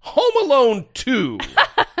Home Alone 2,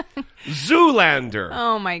 Zoolander,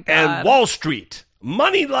 oh my God, and Wall Street,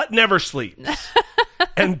 Money Never Sleeps,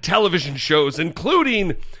 and television shows,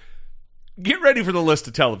 including, get ready for the list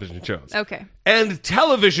of television shows. Okay. And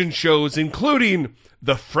television shows including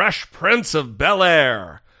The Fresh Prince of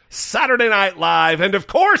Bel-Air, Saturday Night Live, and of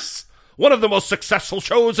course, one of the most successful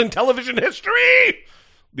shows in television history,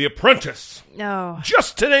 The Apprentice. No.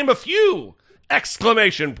 Just to name a few!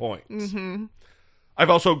 Exclamation points. Mm-hmm. I've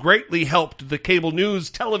also greatly helped the cable news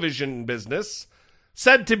television business,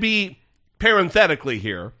 said to be, parenthetically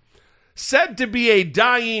here, said to be a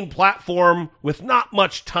dying platform with not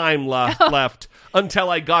much time left until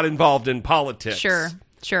I got involved in politics.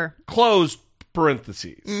 Sure. Close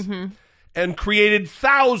parentheses. Mm-hmm. And created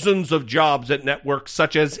thousands of jobs at networks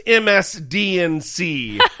such as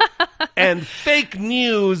MSDNC and fake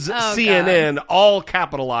news CNN, God. All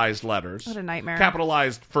capitalized letters. What a nightmare.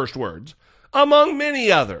 Capitalized first words, among many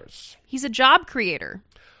others. He's a job creator.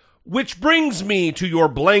 Which brings me to your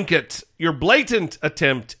blatant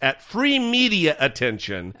attempt at free media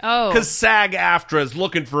attention. Oh. Because SAG-AFTRA is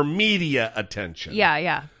looking for media attention.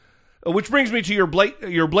 Yeah. Which brings me to your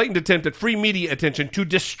blatant attempt at free media attention to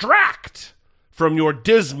distract from your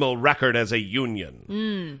dismal record as a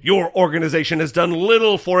union. Your organization has done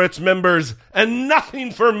little for its members and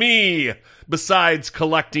nothing for me besides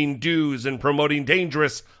collecting dues and promoting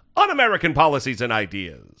dangerous, un-American policies and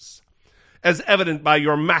ideas. As evident by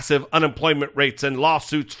your massive unemployment rates and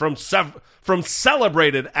lawsuits from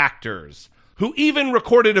celebrated actors, who even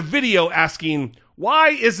recorded a video asking, why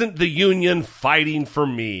isn't the union fighting for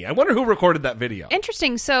me? I wonder who recorded that video.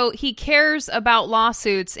 Interesting. So he cares about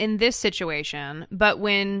lawsuits in this situation, but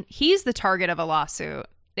when he's the target of a lawsuit,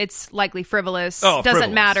 it's likely frivolous,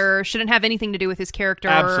 doesn't matter, shouldn't have anything to do with his character.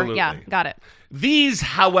 Absolutely. Yeah, got it. These,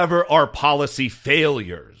 however, are policy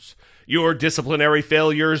failures. Your disciplinary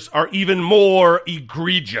failures are even more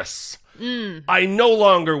egregious. I no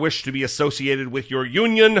longer wish to be associated with your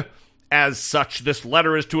union. As such, this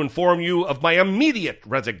letter is to inform you of my immediate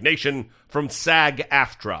resignation from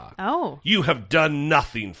SAG-AFTRA. Oh. You have done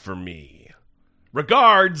nothing for me.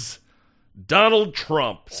 Regards, Donald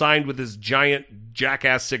Trump, signed with his giant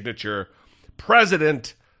jackass signature,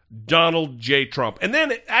 President Donald J. Trump. And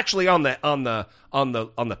then actually on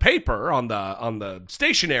the paper, on the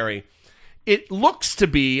stationery, it looks to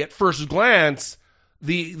be at first glance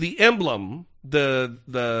the emblem,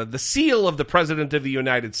 the seal of the President of the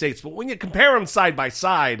United States. But when you compare them side by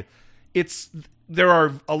side, there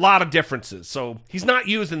are a lot of differences. So he's not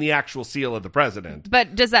using the actual seal of the president.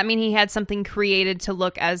 But does that mean he had something created to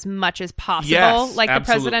look as much as possible like absolutely. The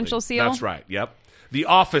presidential seal? That's right. Yep. The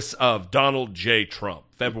office of Donald J. Trump,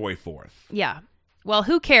 February 4th. Yeah. Well,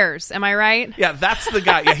 who cares? Am I right? Yeah, that's the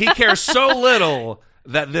guy. Yeah, he cares so little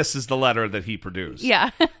that this is the letter that he produced. Yeah.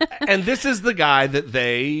 And this is the guy that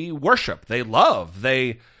they worship, they love,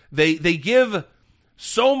 they give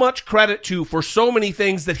so much credit to for so many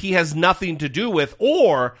things that he has nothing to do with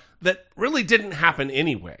or that really didn't happen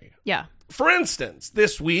anyway. Yeah. For instance,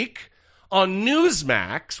 this week on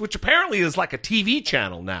Newsmax, which apparently is like a TV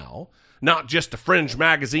channel now, not just a fringe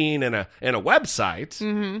magazine and a website.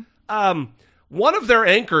 One of their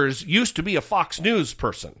anchors used to be a Fox News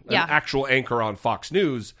person, an actual anchor on Fox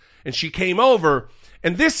News, and she came over,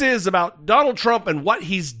 and this is about Donald Trump and what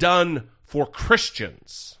he's done for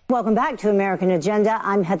Christians. Welcome back to American Agenda.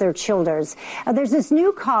 I'm Heather Childers. There's this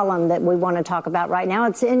new column that we want to talk about right now.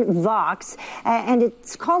 It's in Vox, and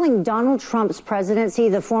it's calling Donald Trump's presidency,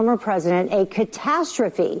 the former president, a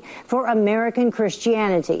catastrophe for American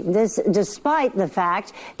Christianity. This despite the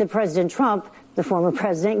fact that President Trump, the former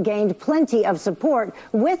president, gained plenty of support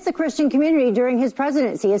with the Christian community during his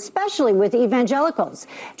presidency, especially with evangelicals.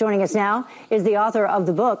 Joining us now is the author of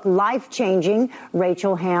the book, Life Changing,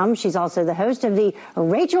 Rachal Ham. She's also the host of the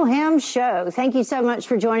Rachal Ham Show. Thank you so much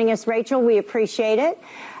for joining us, Rachal. We appreciate it.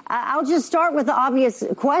 I'll just start with the obvious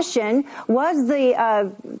question. Was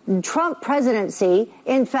the Trump presidency,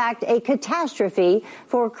 in fact, a catastrophe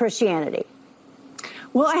for Christianity?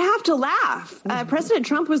 Well, I have to laugh. President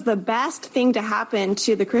Trump was the best thing to happen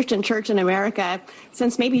to the Christian church in America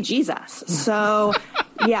since maybe Jesus. So,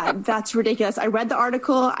 yeah, that's ridiculous. I read the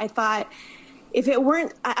article. I thought if it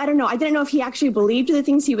weren't, I don't know. I didn't know if he actually believed the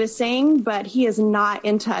things he was saying, but he is not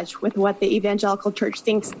in touch with what the evangelical church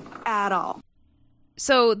thinks at all.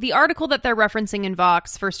 So the article that they're referencing in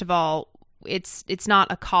Vox, first of all, it's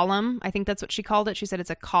not a column. I think that's what she called it. She said it's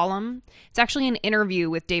a column. It's actually an interview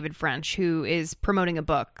with David French, who is promoting a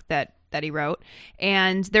book that he wrote.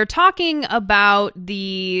 And they're talking about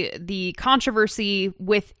the controversy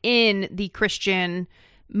within the Christian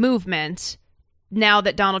movement now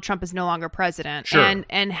that Donald Trump is no longer president. Sure.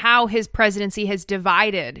 And how his presidency has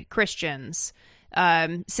divided Christians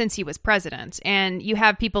since he was president. And you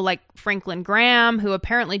have people like Franklin Graham, who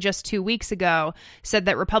apparently just 2 weeks ago said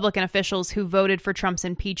that Republican officials who voted for Trump's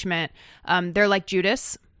impeachment, they're like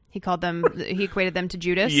Judas. He equated them to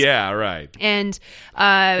Judas. Yeah, right. And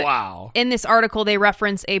wow. In this article, they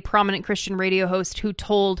reference a prominent Christian radio host who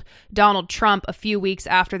told Donald Trump a few weeks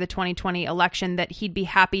after the 2020 election that he'd be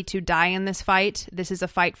happy to die in this fight. This is a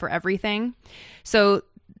fight for everything. So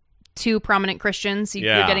two prominent Christians.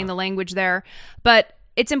 You're getting the language there. But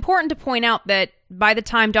it's important to point out that by the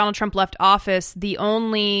time Donald Trump left office, the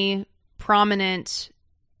only prominent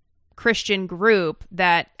Christian group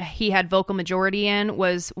that he had vocal majority in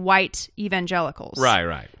was white evangelicals.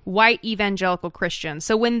 Right. White evangelical Christians.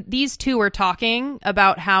 So when these two were talking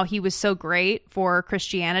about how he was so great for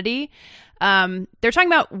Christianity, they're talking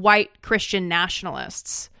about white Christian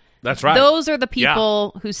nationalists. That's right. Those are the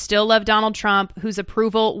people who still love Donald Trump, whose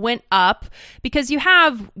approval went up, because you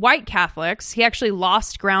have white Catholics. He actually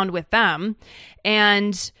lost ground with them.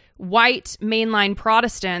 And white mainline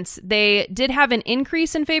Protestants, they did have an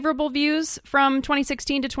increase in favorable views from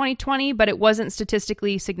 2016 to 2020, but it wasn't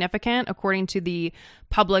statistically significant, according to the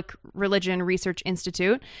Public Religion Research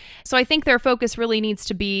Institute. So I think their focus really needs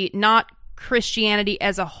to be not Christianity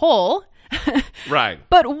as a whole, right,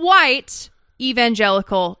 but white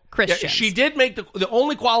evangelical Christians. Yeah, she did make the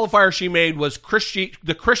only qualifier she made was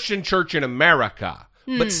the Christian church in America.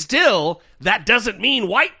 But still, that doesn't mean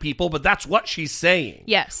white people, but that's what she's saying.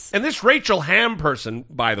 Yes. And this Rachal Ham person,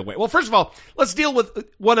 by the way, well, first of all, let's deal with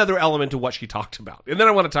one other element of what she talked about. And then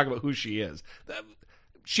I want to talk about who she is.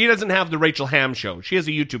 She doesn't have the Rachal Ham Show. She has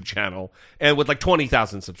a YouTube channel and with like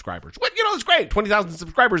 20,000 subscribers. Well, it's great, 20,000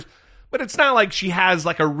 subscribers. But it's not like she has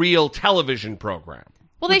like a real television program.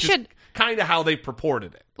 Well, they should... kind of how they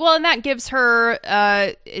purported it. Well, and that gives her,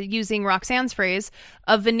 using Roxanne's phrase,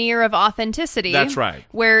 a veneer of authenticity. That's right.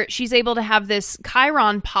 Where she's able to have this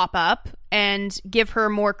Chiron pop up and give her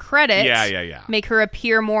more credit. Yeah. Make her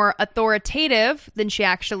appear more authoritative than she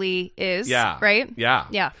actually is. Yeah. Right?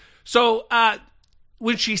 Yeah. So,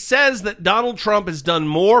 when she says that Donald Trump has done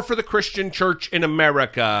more for the Christian church in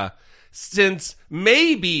America since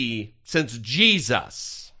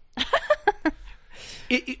Jesus...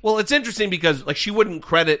 Well, it's interesting because like she wouldn't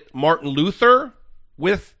credit Martin Luther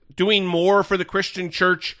with doing more for the Christian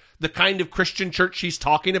church, the kind of Christian church she's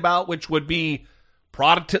talking about, which would be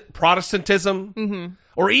Protestantism. Mm-hmm.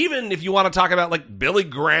 Or even if you want to talk about like Billy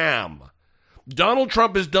Graham. Donald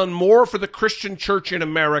Trump has done more for the Christian church in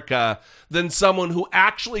America than someone who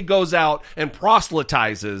actually goes out and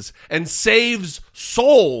proselytizes and saves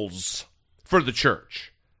souls for the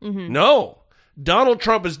church. Mm-hmm. No. Donald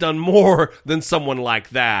Trump has done more than someone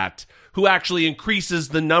like that, who actually increases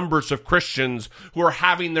the numbers of Christians who are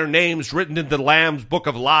having their names written in the Lamb's Book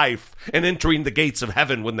of Life and entering the gates of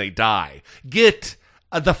heaven when they die. Get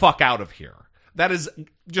the fuck out of here. That is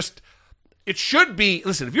just, it should be,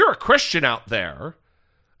 listen, if you're a Christian out there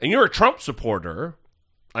and you're a Trump supporter,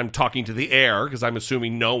 I'm talking to the air because I'm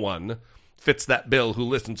assuming no one fits that bill who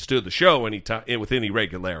listens to the show with any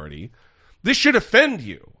regularity. This should offend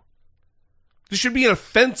you. This should be an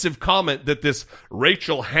offensive comment that this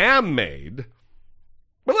Rachel Ham made.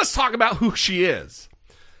 But let's talk about who she is.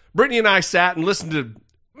 Brittany and I sat and listened to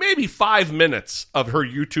maybe 5 minutes of her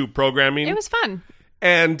YouTube programming. It was fun.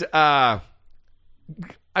 And, I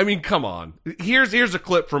mean, come on. Here's a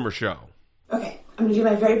clip from her show. Okay, I'm going to do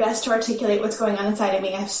my very best to articulate what's going on inside of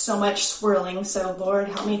me. I have so much swirling, so Lord,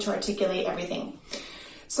 help me to articulate everything.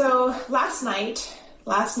 So last night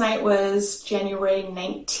was January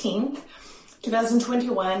 19th,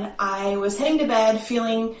 2021. I was heading to bed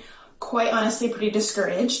feeling, quite honestly, pretty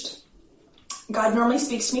discouraged. God normally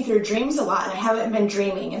speaks to me through dreams a lot, and I haven't been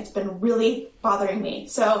dreaming. It's been really bothering me.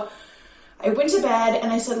 So I went to bed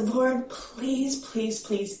and I said, Lord, please, please,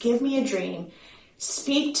 please give me a dream.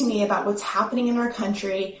 Speak to me about what's happening in our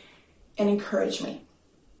country and encourage me.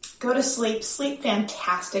 Go to sleep, sleep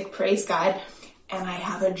fantastic, praise God, and I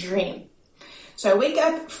have a dream. So I wake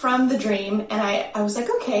up from the dream and I was like,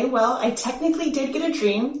 okay, well, I technically did get a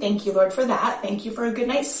dream. Thank you, Lord, for that. Thank you for a good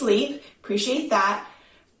night's sleep. Appreciate that.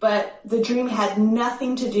 But the dream had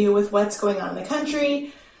nothing to do with what's going on in the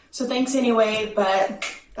country. So thanks anyway, but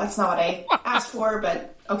that's not what I asked for.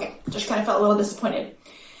 But okay, just kind of felt a little disappointed.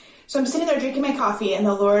 So I'm sitting there drinking my coffee and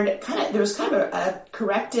the Lord there was kind of a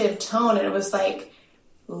corrective tone, and it was like,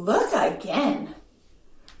 look again.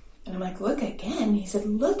 And I'm like, look again? He said,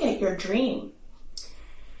 look at your dream.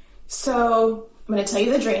 So I'm going to tell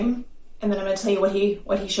you the dream, and then I'm going to tell you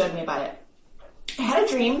what he showed me about it. I had a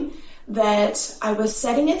dream that I was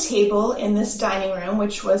setting a table in this dining room,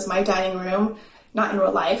 which was my dining room, not in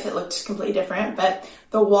real life. It looked completely different, but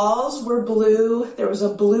the walls were blue. There was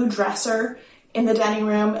a blue dresser in the dining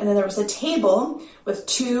room, and then there was a table with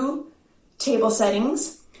 2 table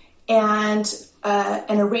settings and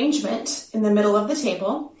an arrangement in the middle of the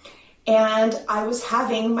table. And I was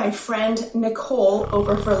having my friend Nicole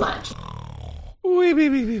over for lunch.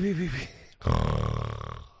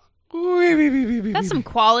 That's some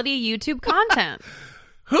quality YouTube content.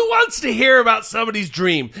 Who wants to hear about somebody's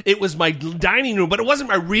dream? It was my dining room, but it wasn't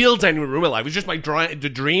my real dining room in life. It was just my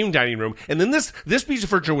dream dining room. And then this piece of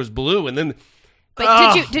furniture was blue. And then,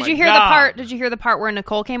 but did you hear the part? Did you hear the part where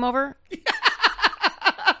Nicole came over?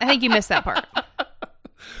 I think you missed that part.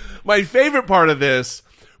 My favorite part of this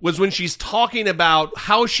was when she's talking about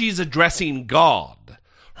how she's addressing God,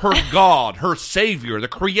 her Savior, the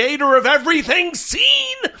creator of everything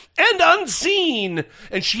seen and unseen.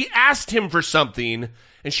 And she asked him for something,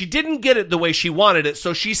 and she didn't get it the way she wanted it.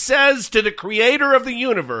 So she says to the creator of the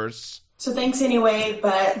universe, so thanks anyway,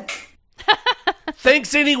 but...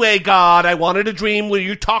 Thanks anyway, God. I wanted a dream where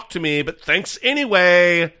you talk to me, but thanks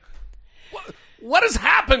anyway. What is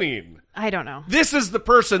happening? I don't know. This is the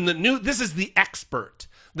person this is the expert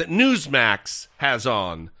that Newsmax has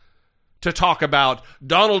on to talk about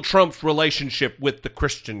Donald Trump's relationship with the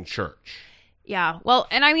Christian church. Yeah, well,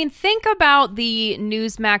 and I mean, think about the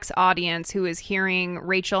Newsmax audience who is hearing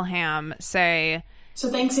Rachel Ham say, so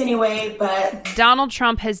thanks anyway, but... Donald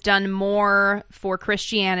Trump has done more for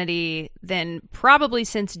Christianity than probably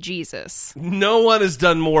since Jesus. No one has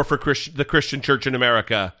done more for the Christian church in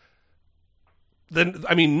America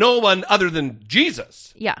no one other than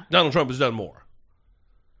Jesus. Yeah. Donald Trump has done more.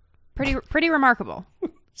 Pretty remarkable.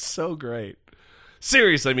 So great.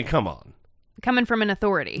 Seriously, I mean, come on. Coming from an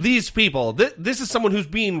authority. These people, this is someone who's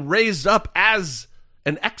being raised up as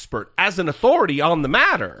an expert, as an authority on the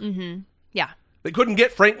matter. Mm-hmm. Yeah. They couldn't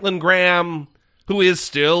get Franklin Graham, who is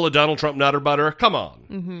still a Donald Trump nutter butter. Come on.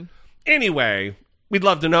 Mm-hmm. Anyway, we'd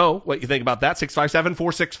love to know what you think about that.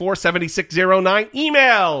 657-464-7609.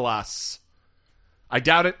 Email us. I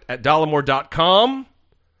doubt it at dollamore.com.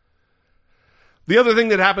 The other thing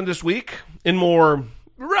that happened this week, in more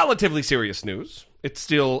relatively serious news, it's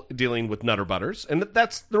still dealing with nutter butters, and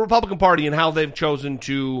that's the Republican Party and how they've chosen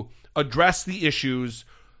to address the issues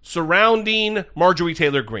surrounding Marjorie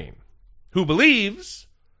Taylor Greene, who believes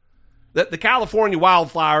that the California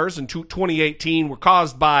wildfires in 2018 were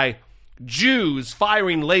caused by Jews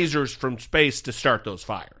firing lasers from space to start those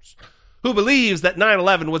fires, who believes that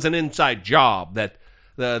 9/11 was an inside job, that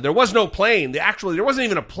there was no plane. There wasn't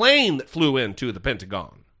even a plane that flew into the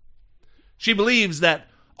Pentagon. She believes that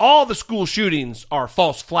all the school shootings are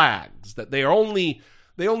false flags, that they only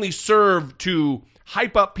serve to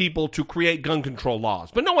hype up people to create gun control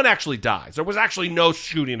laws. But no one actually dies. There was actually no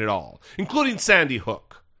shooting at all, including Sandy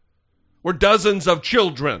Hook, where dozens of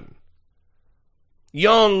children,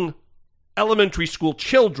 young elementary school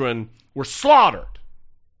children, were slaughtered.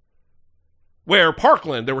 Where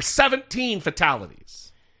Parkland, there were 17 fatalities.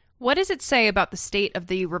 What does it say about the state of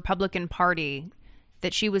the Republican Party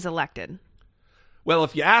that she was elected? Well,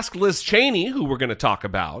 if you ask Liz Cheney, who we're going to talk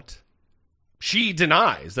about, she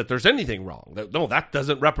denies that there's anything wrong. No, that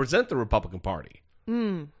doesn't represent the Republican Party.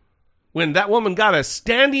 When that woman got a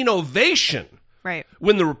standing ovation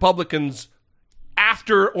when the Republicans,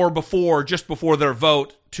 after or before, just before their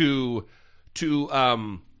vote to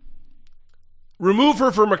remove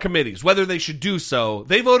her from her committees, whether they should do so,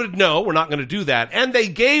 they voted no, we're not going to do that. And they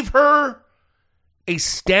gave her a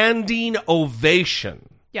standing ovation.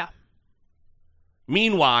 Yeah.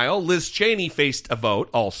 Meanwhile, Liz Cheney faced a vote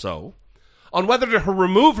also on whether to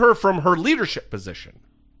remove her from her leadership position.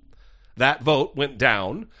 That vote went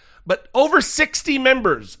down, but over 60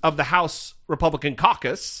 members of the House Republican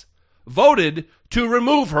caucus voted to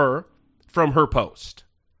remove her from her post.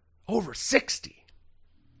 Over 60.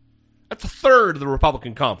 That's a third of the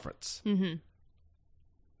Republican conference. Mm-hmm.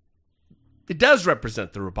 It does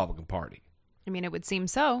represent the Republican Party. I mean, it would seem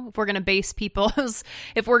so. If we're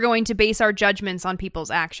going to base our judgments on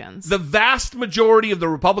people's actions. The vast majority of the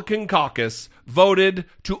Republican caucus voted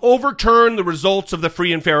to overturn the results of the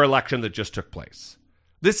free and fair election that just took place.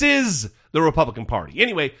 This is the Republican Party.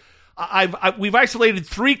 Anyway, we've isolated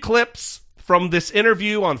 3 clips from this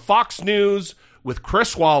interview on Fox News with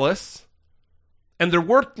Chris Wallace, and they're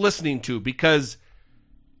worth listening to because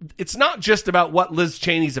it's not just about what Liz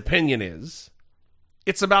Cheney's opinion is.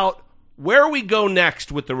 It's about where we go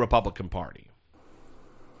next with the Republican Party.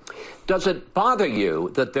 Does it bother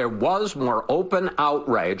you that there was more open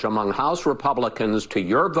outrage among House Republicans to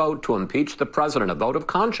your vote to impeach the president, a vote of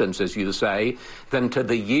conscience, as you say, than to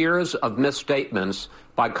the years of misstatements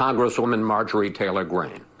by Congresswoman Marjorie Taylor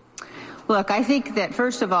Greene? Look, I think that,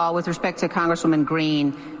 first of all, with respect to Congresswoman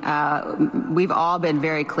Greene, we've all been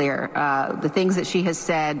very clear. The things that she has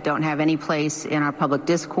said don't have any place in our public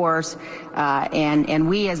discourse, and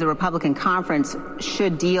we as the Republican conference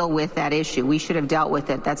should deal with that issue. We should have dealt with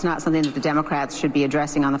it. That's not something that the Democrats should be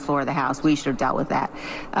addressing on the floor of the House. We should have dealt with that.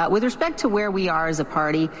 With respect to where we are as a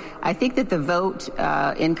party, I think that the vote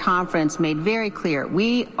in conference made very clear.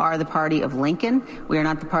 We are the party of Lincoln. We are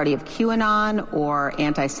not the party of QAnon or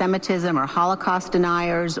anti-Semitism or Holocaust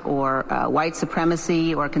deniers or white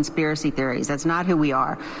supremacy or conspiracy theories. That's not who we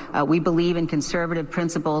are. We believe in conservative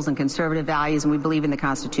principles and conservative values, and we believe in the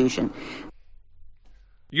Constitution.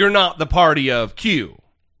 You're not the party of Q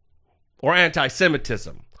or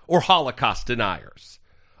anti-Semitism or Holocaust deniers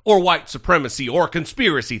or white supremacy or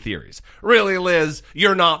conspiracy theories. Really, Liz,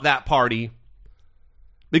 you're not that party.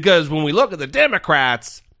 Because when we look at the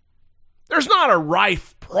Democrats, there's not a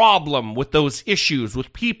rife problem with those issues,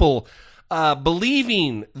 with people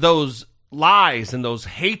believing those lies and those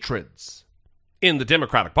hatreds in the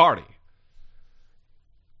Democratic Party.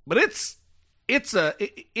 But it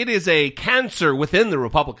is a cancer within the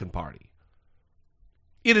Republican Party.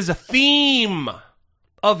 It is a theme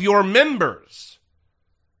of your members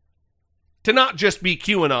to not just be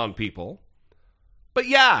QAnon people, but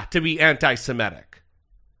to be anti-Semitic,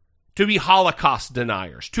 to be Holocaust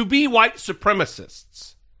deniers, to be white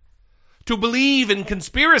supremacists, to believe in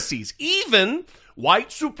conspiracies, even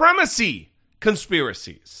white supremacy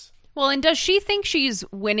conspiracies. Well, and does she think she's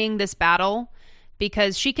winning this battle?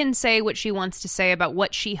 Because she can say what she wants to say about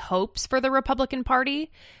what she hopes for the Republican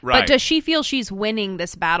Party. Right. But does she feel she's winning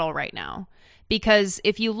this battle right now? Because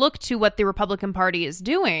if you look to what the Republican Party is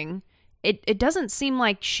doing, it doesn't seem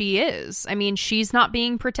like she is. I mean, she's not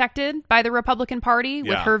being protected by the Republican Party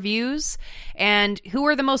with her views. And who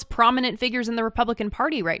are the most prominent figures in the Republican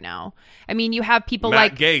Party right now? I mean, you have people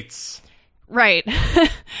like Matt Gaetz. Right.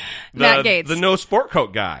 Matt Gaetz. The no sport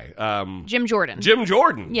coat guy. Jim Jordan. Jim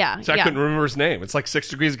Jordan. Yeah. So I couldn't remember his name. It's like 6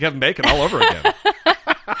 Degrees of Kevin Bacon all over again.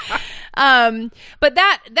 But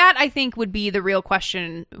that I think would be the real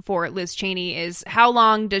question for Liz Cheney is how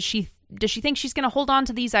long does she think she's going to hold on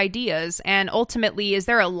to these ideas? And ultimately, is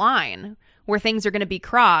there a line where things are going to be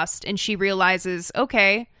crossed and she realizes,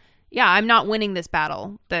 okay, I'm not winning this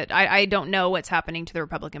battle, that I don't know what's happening to the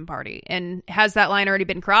Republican Party? And has that line already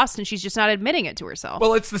been crossed and she's just not admitting it to herself?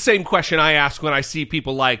 Well, it's the same question I ask when I see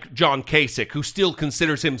people like John Kasich, who still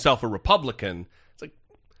considers himself a Republican. It's like,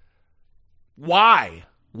 why?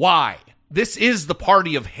 Why? This is the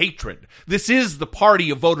party of hatred. This is the party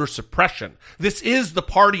of voter suppression. This is the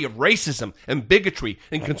party of racism and bigotry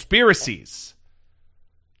and conspiracies.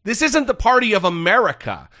 This isn't the party of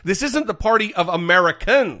America. This isn't the party of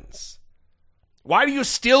Americans. Why do you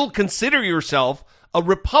still consider yourself a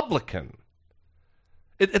Republican?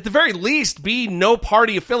 At the very least, be no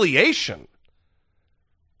party affiliation.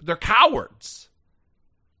 They're cowards.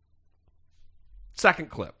 Second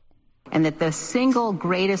clip. and that the single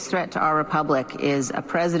greatest threat to our republic is a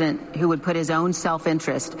president who would put his own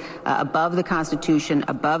self-interest above the Constitution,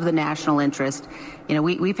 above the national interest. You know,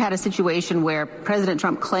 we've had a situation where President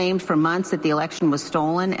Trump claimed for months that the election was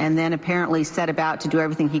stolen and then apparently set about to do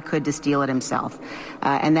everything he could to steal it himself.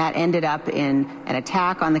 And that ended up in an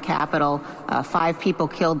attack on the Capitol, 5 people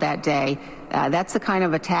killed that day. That's the kind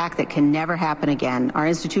of attack that can never happen again. Our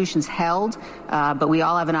institutions held, but we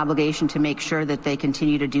all have an obligation to make sure that they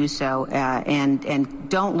continue to do so, and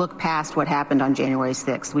don't look past what happened on January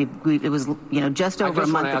 6th. It was, just over a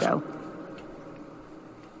month ago.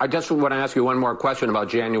 I just want to ask you one more question about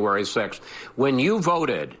January 6th. When you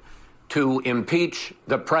voted to impeach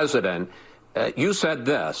the president, you said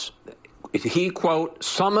this. He, quote,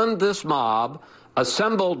 summoned this mob,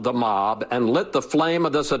 assembled the mob, and lit the flame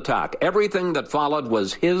of this attack. Everything that followed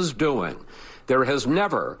was his doing. There has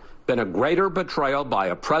never been a greater betrayal by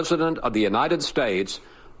a president of the United States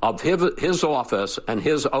of his office and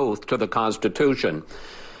his oath to the Constitution.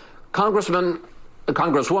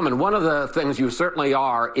 Congresswoman, one of the things you certainly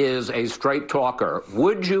are is a straight talker.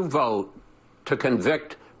 Would you vote to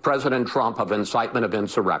convict President Trump of incitement of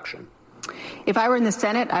insurrection? If I were in the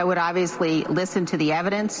Senate, I would obviously listen to the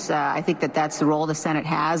evidence. I think that that's the role the Senate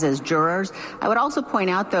has as jurors. I would also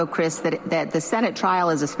point out, though, Chris, that the Senate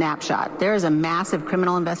trial is a snapshot. There is a massive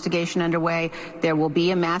criminal investigation underway. There will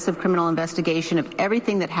be a massive criminal investigation of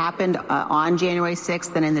everything that happened on January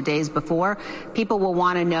 6th and in the days before. People will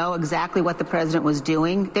want to know exactly what the president was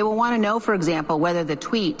doing. They will want to know, for example, whether the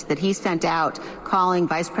tweet that he sent out calling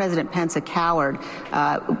Vice President Pence a coward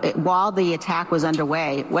while the attack was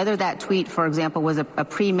underway, whether that tweet, for example, was a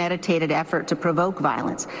premeditated effort to provoke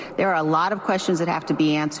violence. There are a lot of questions that have to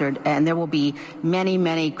be answered, and there will be many,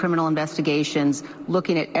 many criminal investigations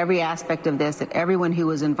looking at every aspect of this, at everyone who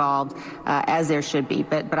was involved, as there should be.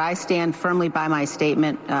 But I stand firmly by my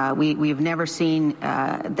statement. We've never seen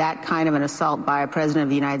that kind of an assault by a president of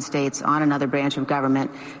the United States on another branch of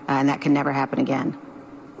government, and that can never happen again.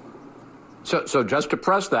 So just to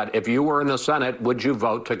press that, if you were in the Senate, would you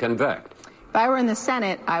vote to convict? If I were in the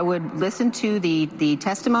Senate, I would listen to the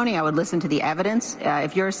testimony. I would listen to the evidence.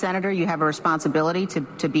 If you're a senator, you have a responsibility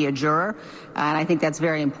to be a juror, and I think that's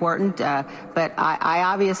very important. But I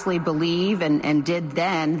obviously believe and did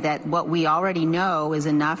then that what we already know is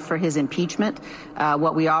enough for his impeachment.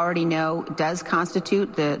 What we already know does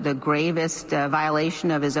constitute the gravest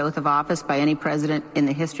violation of his oath of office by any president in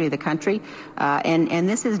the history of the country. And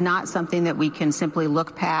this is not something that we can simply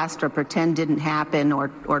look past or pretend didn't happen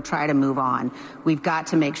or try to move on. We've got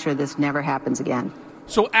to make sure this never happens again.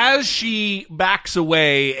 So as she backs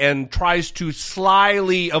away and tries to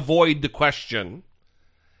slyly avoid the question,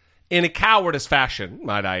 in a cowardice fashion,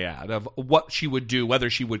 might I add, of what she would do, whether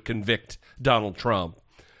she would convict Donald Trump,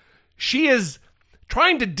 she is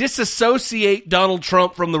trying to disassociate Donald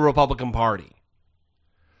Trump from the Republican Party.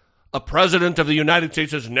 A president of the United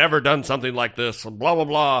States has never done something like this, blah, blah,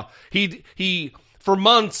 blah. He for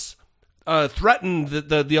months, threatened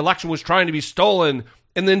that the election was trying to be stolen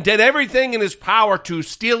and then did everything in his power to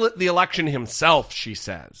steal the election himself, she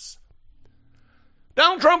says.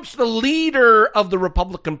 Donald Trump's the leader of the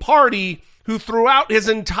Republican Party who throughout his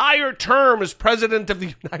entire term as president of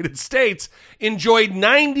the United States enjoyed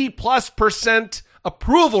 90+%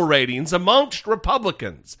 approval ratings amongst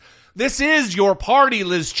Republicans. This is your party,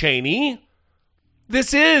 Liz Cheney.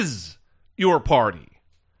 This is your party.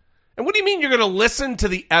 And what do you mean you're going to listen to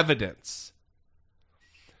the evidence?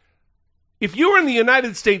 If you were in the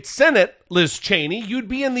United States Senate, Liz Cheney, you'd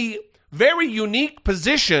be in the very unique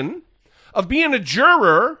position of being a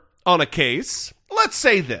juror on a case. Let's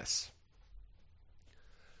say this.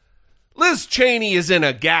 Liz Cheney is in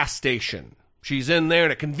a gas station. She's in there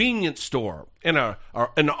in a convenience store, and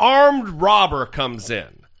an armed robber comes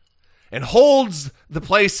in and holds the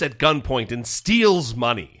place at gunpoint and steals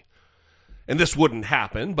money. And this wouldn't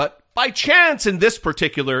happen, but by chance in this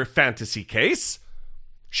particular fantasy case,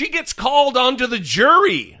 she gets called onto the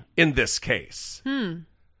jury in this case.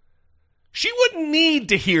 She wouldn't need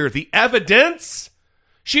to hear the evidence.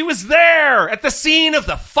 She was there at the scene of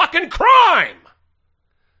the fucking crime.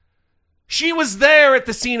 She was there at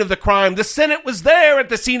the scene of the crime. The Senate was there at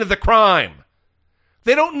the scene of the crime.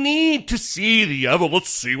 They don't need to see the evidence. Let's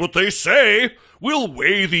see what they say. We'll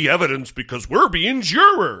weigh the evidence because we're being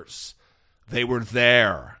jurors. They were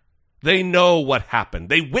there. They know what happened.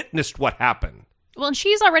 They witnessed what happened. Well, and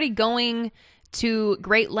she's already going to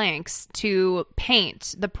great lengths to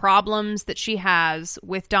paint the problems that she has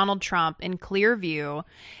with Donald Trump in clear view,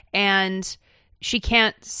 and she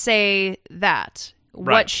can't say that,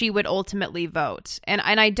 right, what she would ultimately vote. And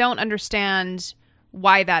I don't understand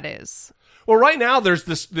why that is. Well, right now there's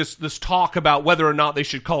this talk about whether or not they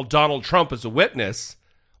should call Donald Trump as a witness.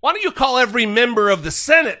 Why don't you call every member of the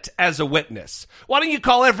Senate as a witness? Why don't you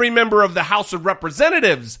call every member of the House of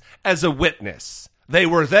Representatives as a witness? They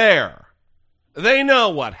were there. They know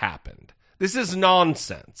what happened. This is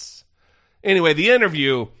nonsense. Anyway, the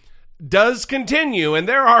interview does continue, and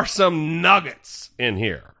there are some nuggets in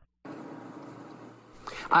here.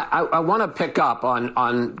 I want to pick up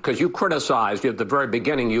on because you criticized at the very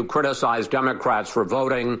beginning, you criticized Democrats for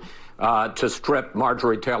voting to strip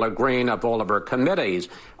Marjorie Taylor Greene of all of her committees.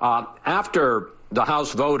 After the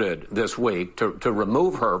House voted this week to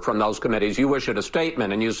remove her from those committees, you issued a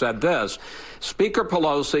statement and you said this: Speaker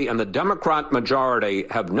Pelosi and the Democrat majority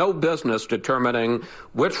have no business determining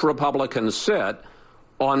which Republicans sit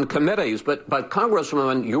on committees. But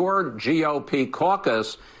Congresswoman, your GOP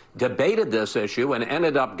caucus debated this issue and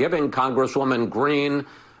ended up giving Congresswoman Greene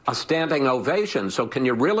a standing ovation. So can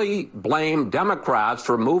you really blame Democrats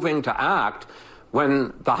for moving to act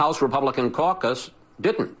when the House Republican caucus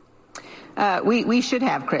didn't? We should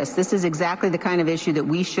have, Chris. This is exactly the kind of issue that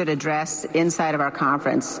we should address inside of our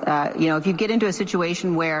conference. If you get into a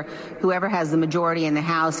situation where whoever has the majority in the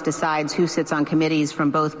House decides who sits on committees from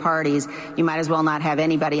both parties, you might as well not have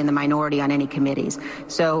anybody in the minority on any committees.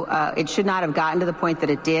 So it should not have gotten to the point that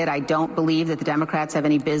it did. I don't believe that the Democrats have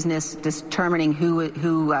any business determining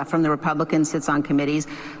who from the Republicans sits on committees,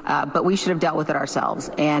 but we should have dealt with it ourselves.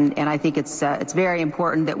 And I think it's very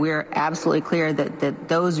important that we're absolutely clear that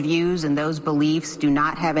those views and those beliefs do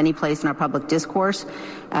not have any place in our public discourse.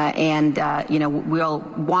 We'll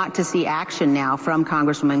want to see action now from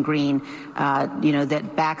Congresswoman Greene,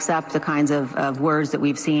 that backs up the kinds of words that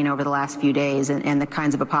we've seen over the last few days and the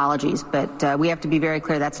kinds of apologies. But we have to be very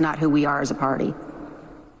clear that's not who we are as a party.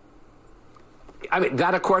 I mean,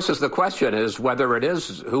 that, of course, is the question, is whether it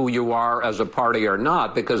is who you are as a party or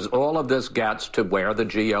not, because all of this gets to where the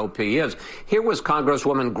GOP is. Here was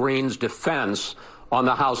Congresswoman Greene's defense on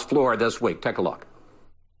the House floor this week. Take a look.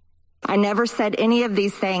 I never said any of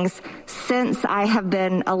these things since I have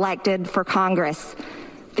been elected for Congress.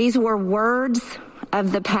 These were words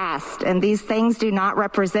of the past, and these things do not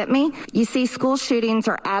represent me. You see, school shootings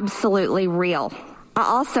are absolutely real. I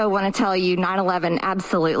also want to tell you 9/11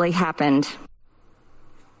 absolutely happened.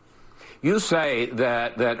 You say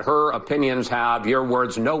that her opinions have, your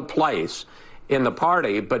words, no place in the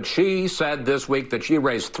party, but she said this week that she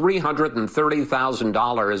raised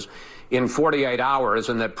 $330,000 in 48 hours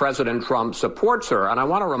and that President Trump supports her. And I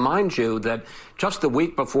want to remind you that just the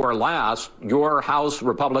week before last, your House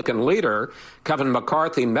Republican leader, Kevin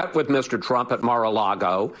McCarthy, met with Mr. Trump at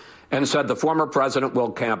Mar-a-Lago and said the former president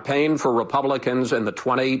will campaign for Republicans in the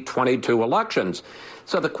 2022 elections.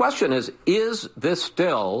 So the question is this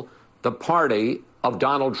still the party of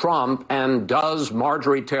Donald Trump, and does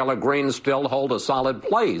Marjorie Taylor Greene still hold a solid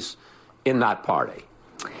place in that party?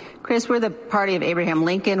 Chris, we're the party of Abraham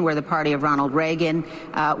Lincoln. We're the party of Ronald Reagan.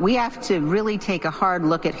 We have to really take a hard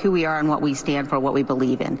look at who we are and what we stand for, what we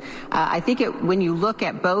believe in. I think when you look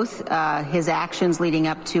at both his actions leading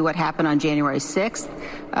up to what happened on January 6th,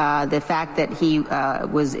 the fact that he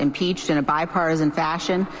was impeached in a bipartisan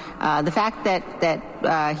fashion, the fact that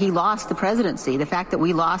he lost the presidency, the fact that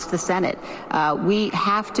we lost the Senate, we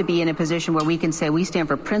have to be in a position where we can say we stand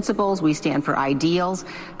for principles, we stand for ideals.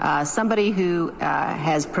 Somebody who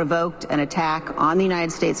has provoked an attack on the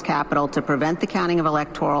United States Capitol to prevent the counting of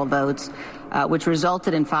electoral votes, which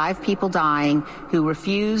resulted in 5 people dying, who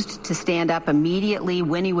refused to stand up immediately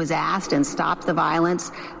when he was asked and stop the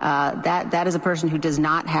violence. That is a person who does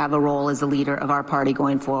not have a role as the leader of our party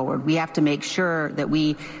going forward. We have to make sure that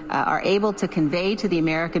we are able to convey to the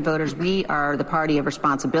American voters we are the party of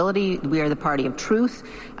responsibility, we are the party of truth,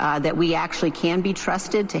 that we actually can be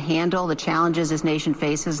trusted to handle the challenges this nation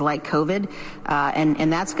faces, like COVID.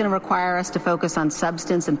 And that's going to require us to focus on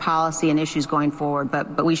substance and policy and issues going forward.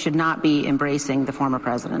 But we should not be embracing the former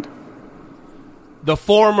president. The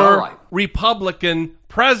former Republican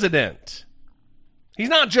president. He's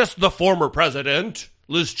not just the former president,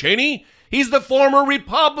 Liz Cheney. He's the former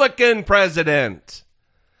Republican president.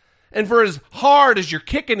 And for as hard as you're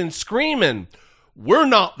kicking and screaming, we're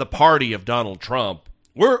not the party of Donald Trump.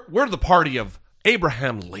 We're the party of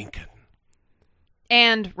Abraham Lincoln.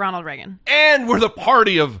 And Ronald Reagan. And we're the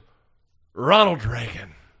party of Ronald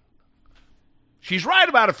Reagan. She's right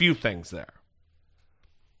about a few things there.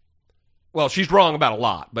 Well, she's wrong about a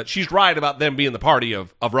lot, but she's right about them being the party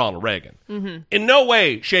of Ronald Reagan. Mm-hmm. In no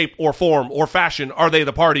way, shape, or form, or fashion are they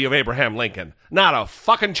the party of Abraham Lincoln. Not a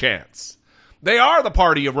fucking chance. They are the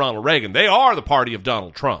party of Ronald Reagan. They are the party of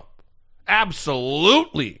Donald Trump.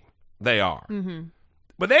 Absolutely, they are. Mm-hmm.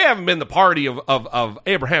 But they haven't been the party of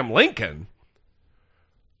Abraham Lincoln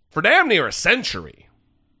for damn near a century.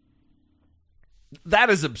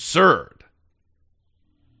 That is absurd.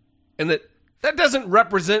 And that doesn't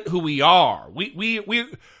represent who we are.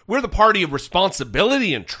 We're the party of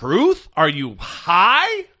responsibility and truth. Are you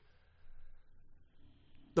high?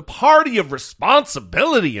 The party of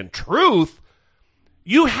responsibility and truth?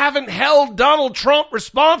 You haven't held Donald Trump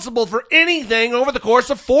responsible for anything over the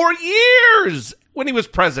course of 4 years when he was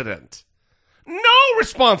president. No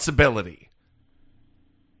responsibility.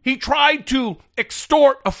 He tried to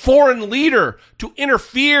extort a foreign leader to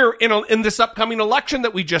interfere in this upcoming election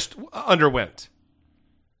that we just underwent.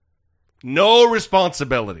 No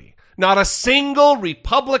responsibility. Not a single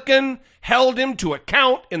Republican held him to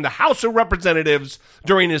account in the House of Representatives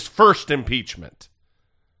during his first impeachment.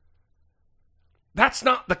 That's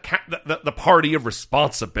not the party of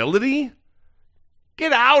responsibility.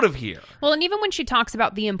 Get out of here. Well, and even when she talks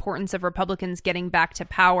about the importance of Republicans getting back to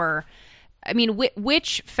power, I mean,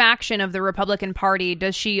 which faction of the Republican Party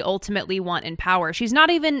does she ultimately want in power? She's not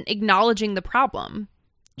even acknowledging the problem.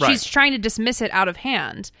 Right. She's trying to dismiss it out of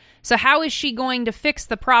hand. So how is she going to fix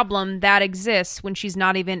the problem that exists when she's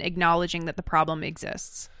not even acknowledging that the problem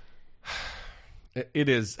exists?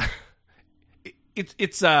 It's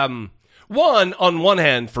one, on one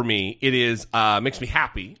hand, for me, it is makes me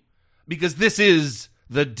happy because this is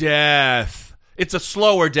the death. It's a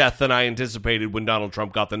slower death than I anticipated when Donald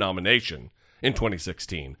Trump got the nomination in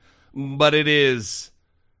 2016. But it is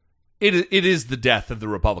the death of the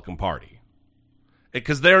Republican Party.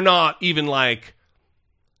 Because they're not even like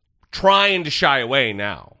trying to shy away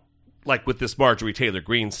now, like with this Marjorie Taylor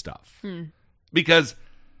Greene stuff. Because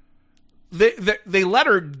they let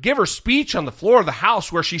her give her speech on the floor of the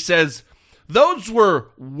House where she says, those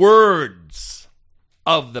were words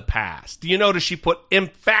of the past. Do you notice she put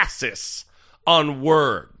emphasis on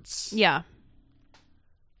words? Yeah.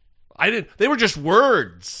 They were just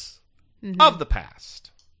words of the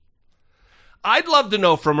past. I'd love to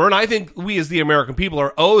know from her, and I think we as the American people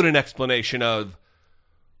are owed an explanation of,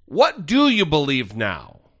 what do you believe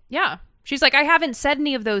now? Yeah. She's like, I haven't said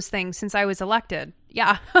any of those things since I was elected.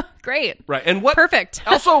 Yeah. Great. Right. And what? Perfect.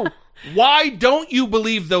 Also, why don't you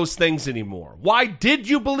believe those things anymore? Why did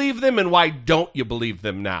you believe them, and why don't you believe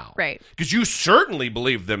them now? Right. Because you certainly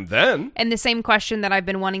believed them then. And the same question that I've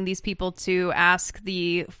been wanting these people to ask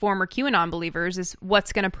the former QAnon believers is,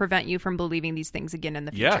 what's going to prevent you from believing these things again in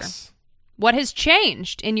the future? Yes. What has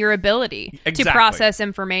changed in your ability to process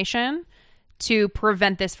information to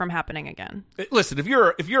prevent this from happening again? Listen, if you're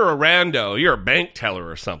a rando, you're a bank teller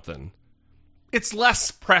or something, it's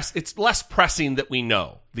less pressing that we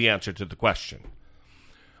know the answer to the question.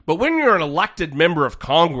 But when you're an elected member of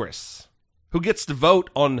Congress who gets to vote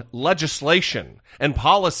on legislation and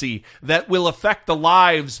policy that will affect the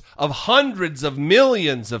lives of hundreds of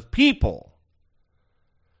millions of people,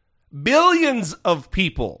 billions of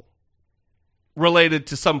people, related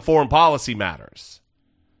to some foreign policy matters,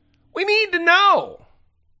 we need to know.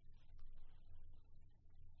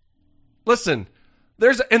 Listen,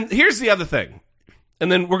 and here's the other thing, and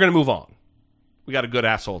then we're going to move on. We got a good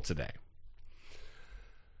asshole today.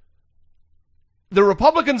 The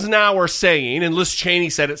Republicans now are saying, and Liz Cheney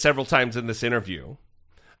said it several times in this interview,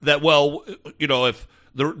 that, well, you know, if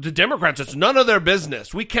the Democrats, it's none of their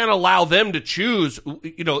business. We can't allow them to choose,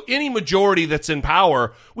 you know, any majority that's in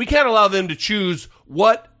power. We can't allow them to choose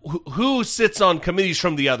who sits on committees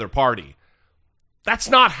from the other party. That's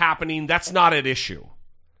not happening. That's not at issue.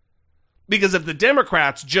 Because if the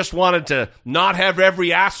Democrats just wanted to not have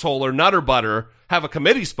every asshole or nutter butter have a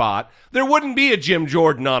committee spot, there wouldn't be a Jim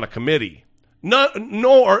Jordan on a committee,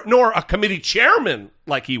 nor a committee chairman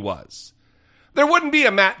like he was. There wouldn't be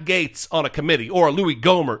a Matt Gaetz on a committee, or a Louis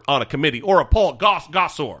Gohmert on a committee, or a Paul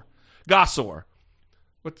Gosar.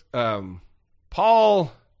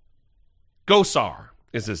 Paul Gosar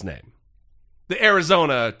is his name. The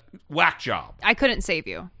Arizona whack job. I couldn't save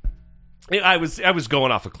you. I was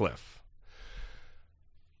going off a cliff.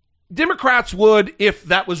 Democrats would, if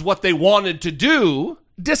that was what they wanted to do,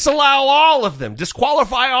 disallow all of them,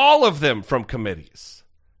 disqualify all of them from committees.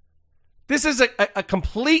 This is a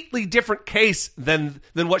completely different case than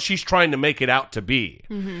what she's trying to make it out to be.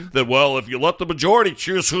 That, well, if you let the majority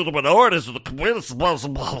choose who the minorities of the committees,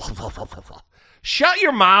 shut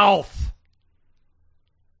your mouth.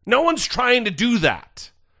 No one's trying to do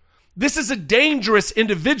that. This is a dangerous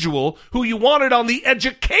individual who you wanted on the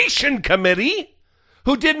education committee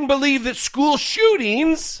who didn't believe that school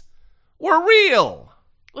shootings were real.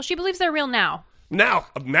 Well, she believes they're real now. Now,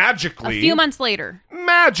 magically. A few months later.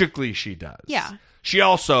 Magically, she does. Yeah. She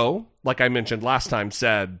also, like I mentioned last time,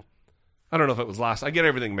 said, I don't know if it was last. I get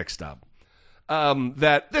everything mixed up.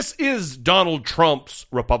 That this is Donald Trump's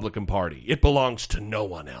Republican Party. It belongs to no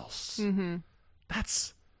one else. Mm-hmm.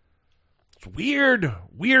 It's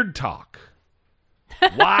weird talk.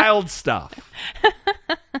 Wild stuff.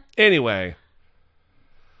 Anyway.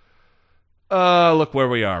 Look where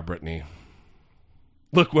we are, Brittany.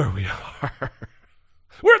 Look where we are.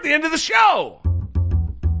 We're at the end of the show.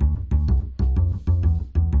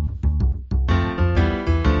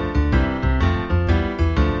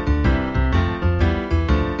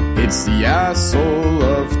 It's the asshole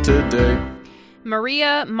of today.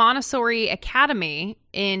 Maria Montessori Academy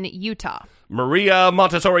in Utah. Maria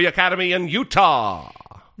Montessori Academy in Utah.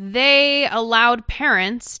 They allowed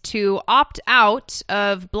parents to opt out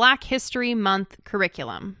of Black History Month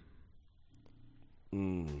curriculum.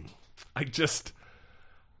 I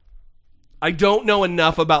don't know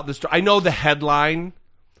enough about this. I know the headline.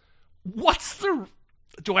 What's the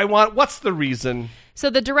reason? So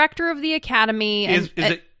the director of the academy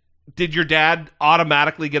did your dad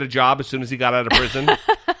automatically get a job as soon as he got out of prison?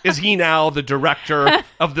 Is he now the director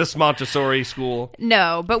of this Montessori school?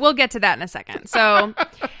 No, but we'll get to that in a second. So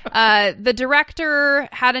the director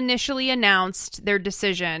had initially announced their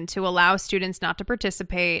decision to allow students not to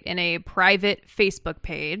participate in a private Facebook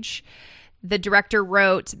page. The director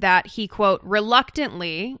wrote that he, quote,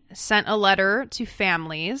 reluctantly sent a letter to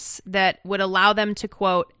families that would allow them to,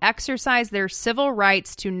 quote, exercise their civil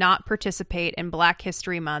rights to not participate in Black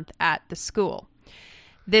History Month at the school.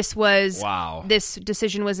 This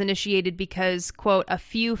decision was initiated because, quote, a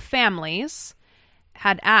few families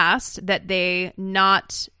had asked that they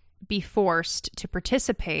not be forced to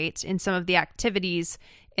participate in some of the activities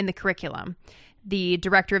in the curriculum. The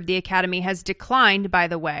director of the academy has declined, by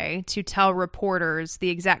the way, to tell reporters the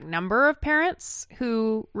exact number of parents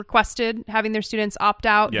who requested having their students opt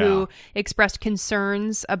out, who expressed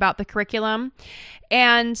concerns about the curriculum.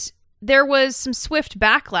 And there was some swift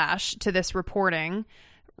backlash to this reporting,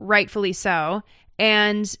 rightfully so.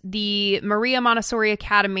 And the Maria Montessori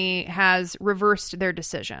Academy has reversed their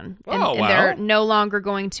decision. And they're no longer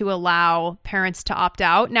going to allow parents to opt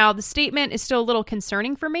out. Now, the statement is still a little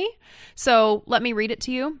concerning for me, so let me read it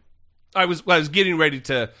to you. I was getting ready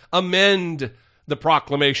to amend the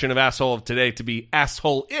proclamation of asshole of today to be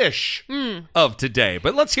asshole-ish of today.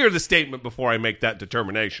 But let's hear the statement before I make that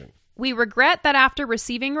determination. We regret that after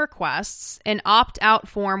receiving requests, an opt-out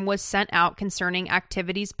form was sent out concerning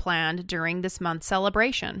activities planned during this month's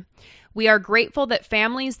celebration. We are grateful that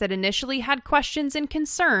families that initially had questions and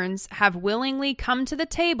concerns have willingly come to the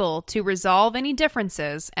table to resolve any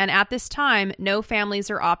differences, and at this time, no families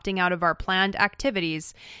are opting out of our planned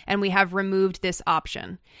activities, and we have removed this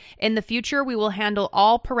option. In the future, we will handle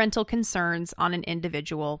all parental concerns on an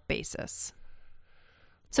individual basis.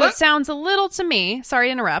 So it sounds a little to me, sorry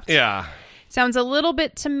to interrupt. Yeah. Sounds a little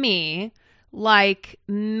bit to me like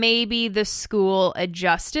maybe the school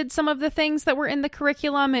adjusted some of the things that were in the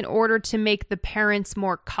curriculum in order to make the parents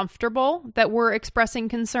more comfortable that were expressing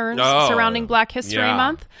concerns surrounding Black History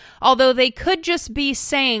Month. Although they could just be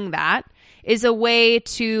saying that is a way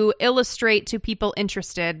to illustrate to people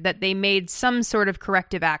interested that they made some sort of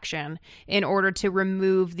corrective action in order to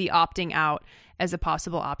remove the opting out as a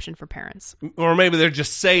possible option for parents. Or maybe they're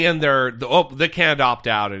just saying they can't opt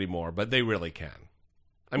out anymore, but they really can.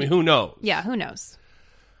 I mean, who knows? Yeah, who knows?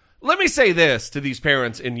 Let me say this to these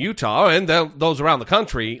parents in Utah and those around the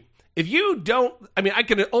country. If you don't, I mean, I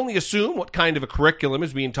can only assume what kind of a curriculum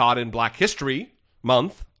is being taught in Black History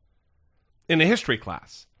Month in a history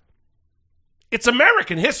class. It's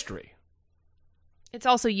American history. It's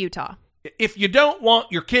also Utah. If you don't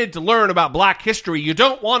want your kid to learn about Black history, you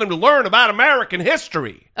don't want him to learn about American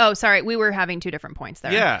history. Oh, sorry. We were having two different points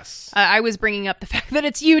there. Yes. I was bringing up the fact that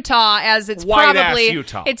it's Utah, as it's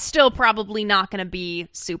Utah. It's still probably not going to be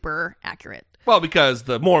super accurate. Well, because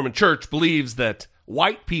the Mormon Church believes that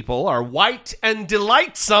white people are white and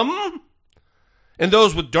delightsome, and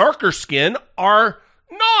those with darker skin are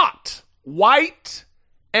not white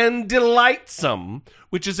and delightsome,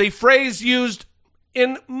 which is a phrase used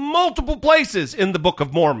in multiple places in the Book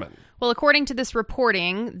of Mormon. Well, according to this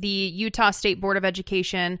reporting, the Utah State Board of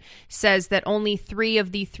Education says that only 3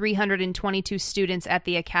 of the 322 students at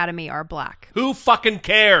the academy are Black. Who fucking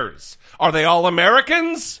cares? Are they all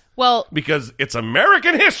Americans? Well, because it's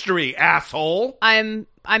American history, asshole. I'm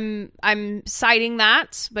citing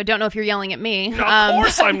that, but I don't know if you're yelling at me. No, of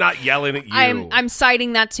course I'm not yelling at you. I'm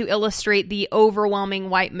citing that to illustrate the overwhelming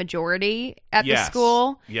white majority at the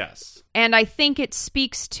school. Yes. And I think it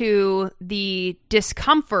speaks to the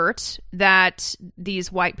discomfort that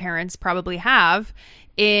these white parents probably have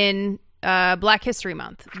in Black History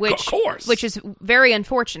Month, which of course. which is very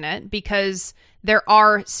unfortunate because there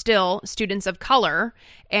are still students of color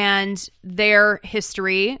and their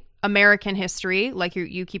history, American history, like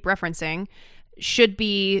you keep referencing, should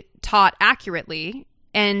be taught accurately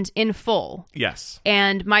and in full. Yes.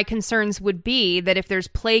 And my concerns would be that if there's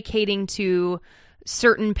placating to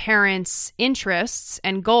certain parents' interests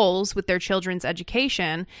and goals with their children's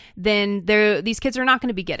education, then these kids are not going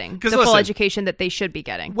to be getting the full education that they should be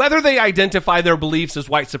getting. Whether they identify their beliefs as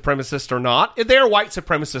white supremacist or not, they're white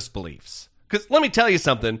supremacist beliefs. Because let me tell you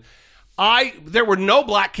something. There were no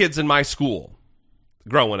black kids in my school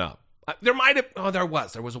growing up. There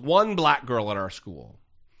was one black girl at our school.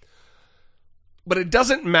 But it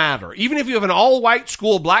doesn't matter. Even if you have an all-white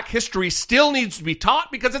school, black history still needs to be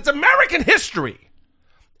taught because it's American history.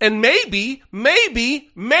 And maybe,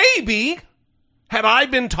 had I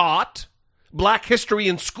been taught black history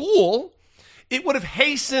in school, it would have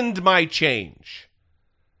hastened my change.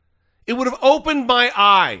 It would have opened my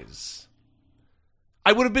eyes.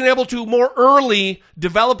 I would have been able to more early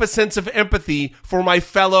develop a sense of empathy for my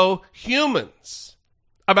fellow humans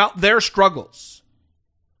about their struggles.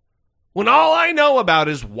 When all I know about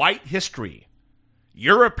is white history,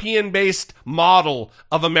 European-based model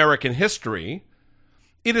of American history,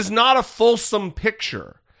 it is not a fulsome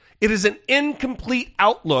picture. It is an incomplete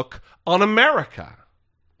outlook on America.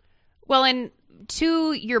 Well, and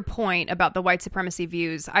to your point about the white supremacy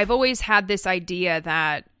views, I've always had this idea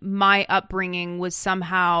that my upbringing was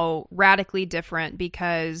somehow radically different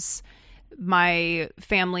because my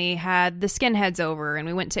family had the skinheads over and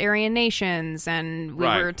we went to Aryan nations and we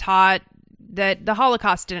were taught that the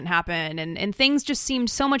Holocaust didn't happen and things just seemed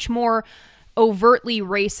so much more overtly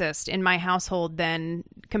racist in my household than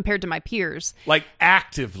compared to my peers. Like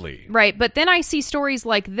actively. Right. But then I see stories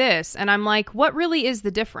like this and I'm like, what really is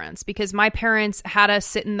the difference? Because my parents had us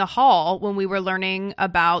sit in the hall when we were learning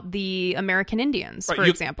about the American Indians, for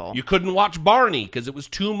example. You couldn't watch Barney because it was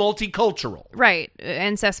too multicultural. Right.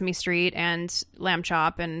 And Sesame Street and Lamb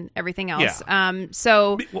Chop and everything else. Yeah.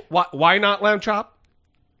 So why not Lamb Chop?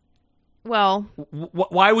 Well,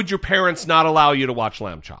 why would your parents not allow you to watch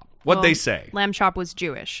Lamb Chop? What'd they say? Lamb Chop was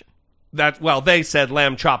Jewish. They said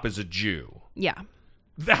Lamb Chop is a Jew. Yeah.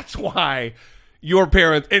 That's why your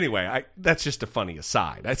parents... Anyway, that's just a funny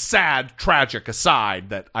aside. A sad, tragic aside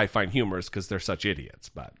that I find humorous because they're such idiots,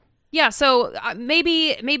 but... Yeah, so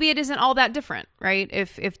maybe it isn't all that different, right?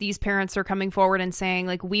 If these parents are coming forward and saying,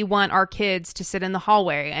 like, we want our kids to sit in the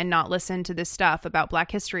hallway and not listen to this stuff about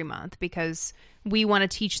Black History Month because we want to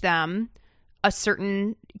teach them a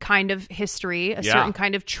certain kind of history, a certain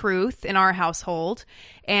kind of truth in our household,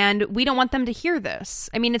 and we don't want them to hear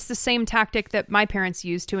this. I mean, it's the same tactic that my parents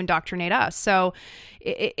used to indoctrinate us. So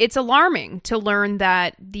it's alarming to learn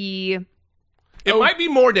that It might be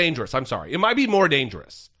more dangerous. I'm sorry. It might be more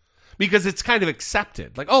dangerous because it's kind of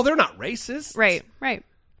accepted. Like, oh, they're not racist. Right.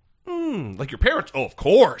 Like your parents. Oh, of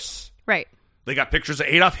course. Right. They got pictures of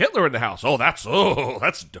Adolf Hitler in the house.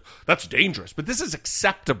 That's dangerous. But this is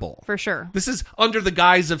acceptable. For sure. This is under the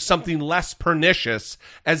guise of something less pernicious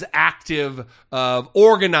as active,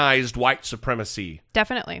 organized white supremacy.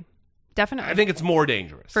 Definitely. I think it's more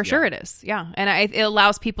dangerous. For sure it is. Yeah. And it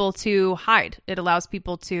allows people to hide. It allows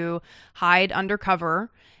people to hide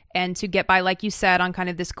undercover and to get by, like you said, on kind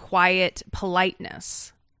of this quiet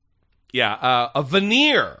politeness. Yeah. A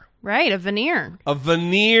veneer. Right, a veneer. A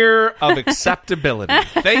veneer of acceptability.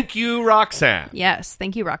 Thank you, Roxanne. Yes,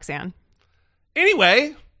 thank you, Roxanne.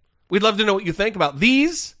 Anyway, we'd love to know what you think about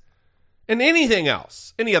these and anything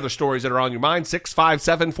else. Any other stories that are on your mind,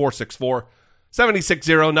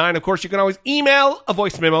 657-464-7609. Of course, you can always email a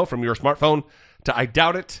voice memo from your smartphone to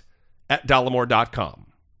idoubt@dollemore.com.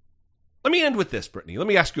 Let me end with this, Brittany. Let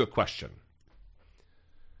me ask you a question.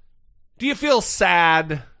 Do you feel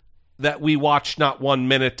sad that we watched not 1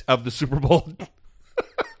 minute of the Super Bowl?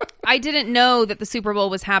 I didn't know that the Super Bowl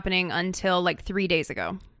was happening until like 3 days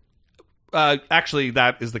ago. Actually,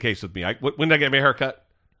 that is the case with me. When did I get my haircut?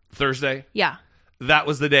 Thursday? Yeah. That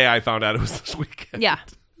was the day I found out it was this weekend. Yeah.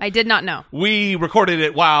 I did not know. We recorded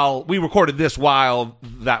this while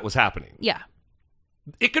that was happening. Yeah.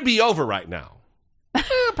 It could be over right now.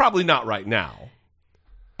 Probably not right now.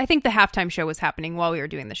 I think the halftime show was happening while we were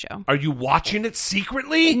doing the show. Are you watching it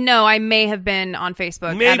secretly? No, I may have been on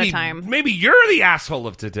Facebook at a time. Maybe you're the asshole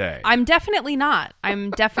of today. I'm definitely not. I'm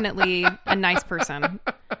definitely a nice person,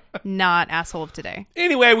 not asshole of today.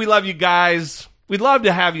 Anyway, we love you guys. We'd love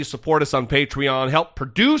to have you support us on Patreon, help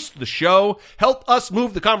produce the show, help us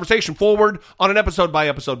move the conversation forward on an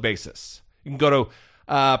episode-by-episode basis. You can go to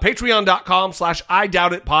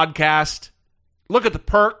patreon.com/IDoubtItPodcast. Look at the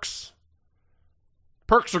perks.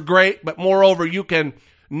 Perks are great, but moreover, you can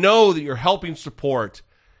know that you're helping support,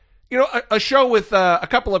 a show with a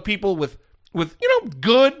couple of people with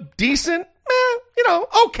good, decent,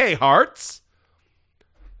 okay hearts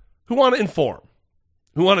who want to inform,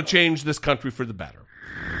 who want to change this country for the better.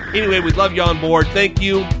 Anyway, we'd love you on board. Thank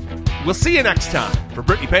you. We'll see you next time. For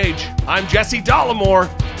Brittany Page, I'm Jesse Dollemore,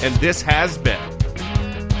 and this has been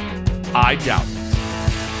I Doubt It.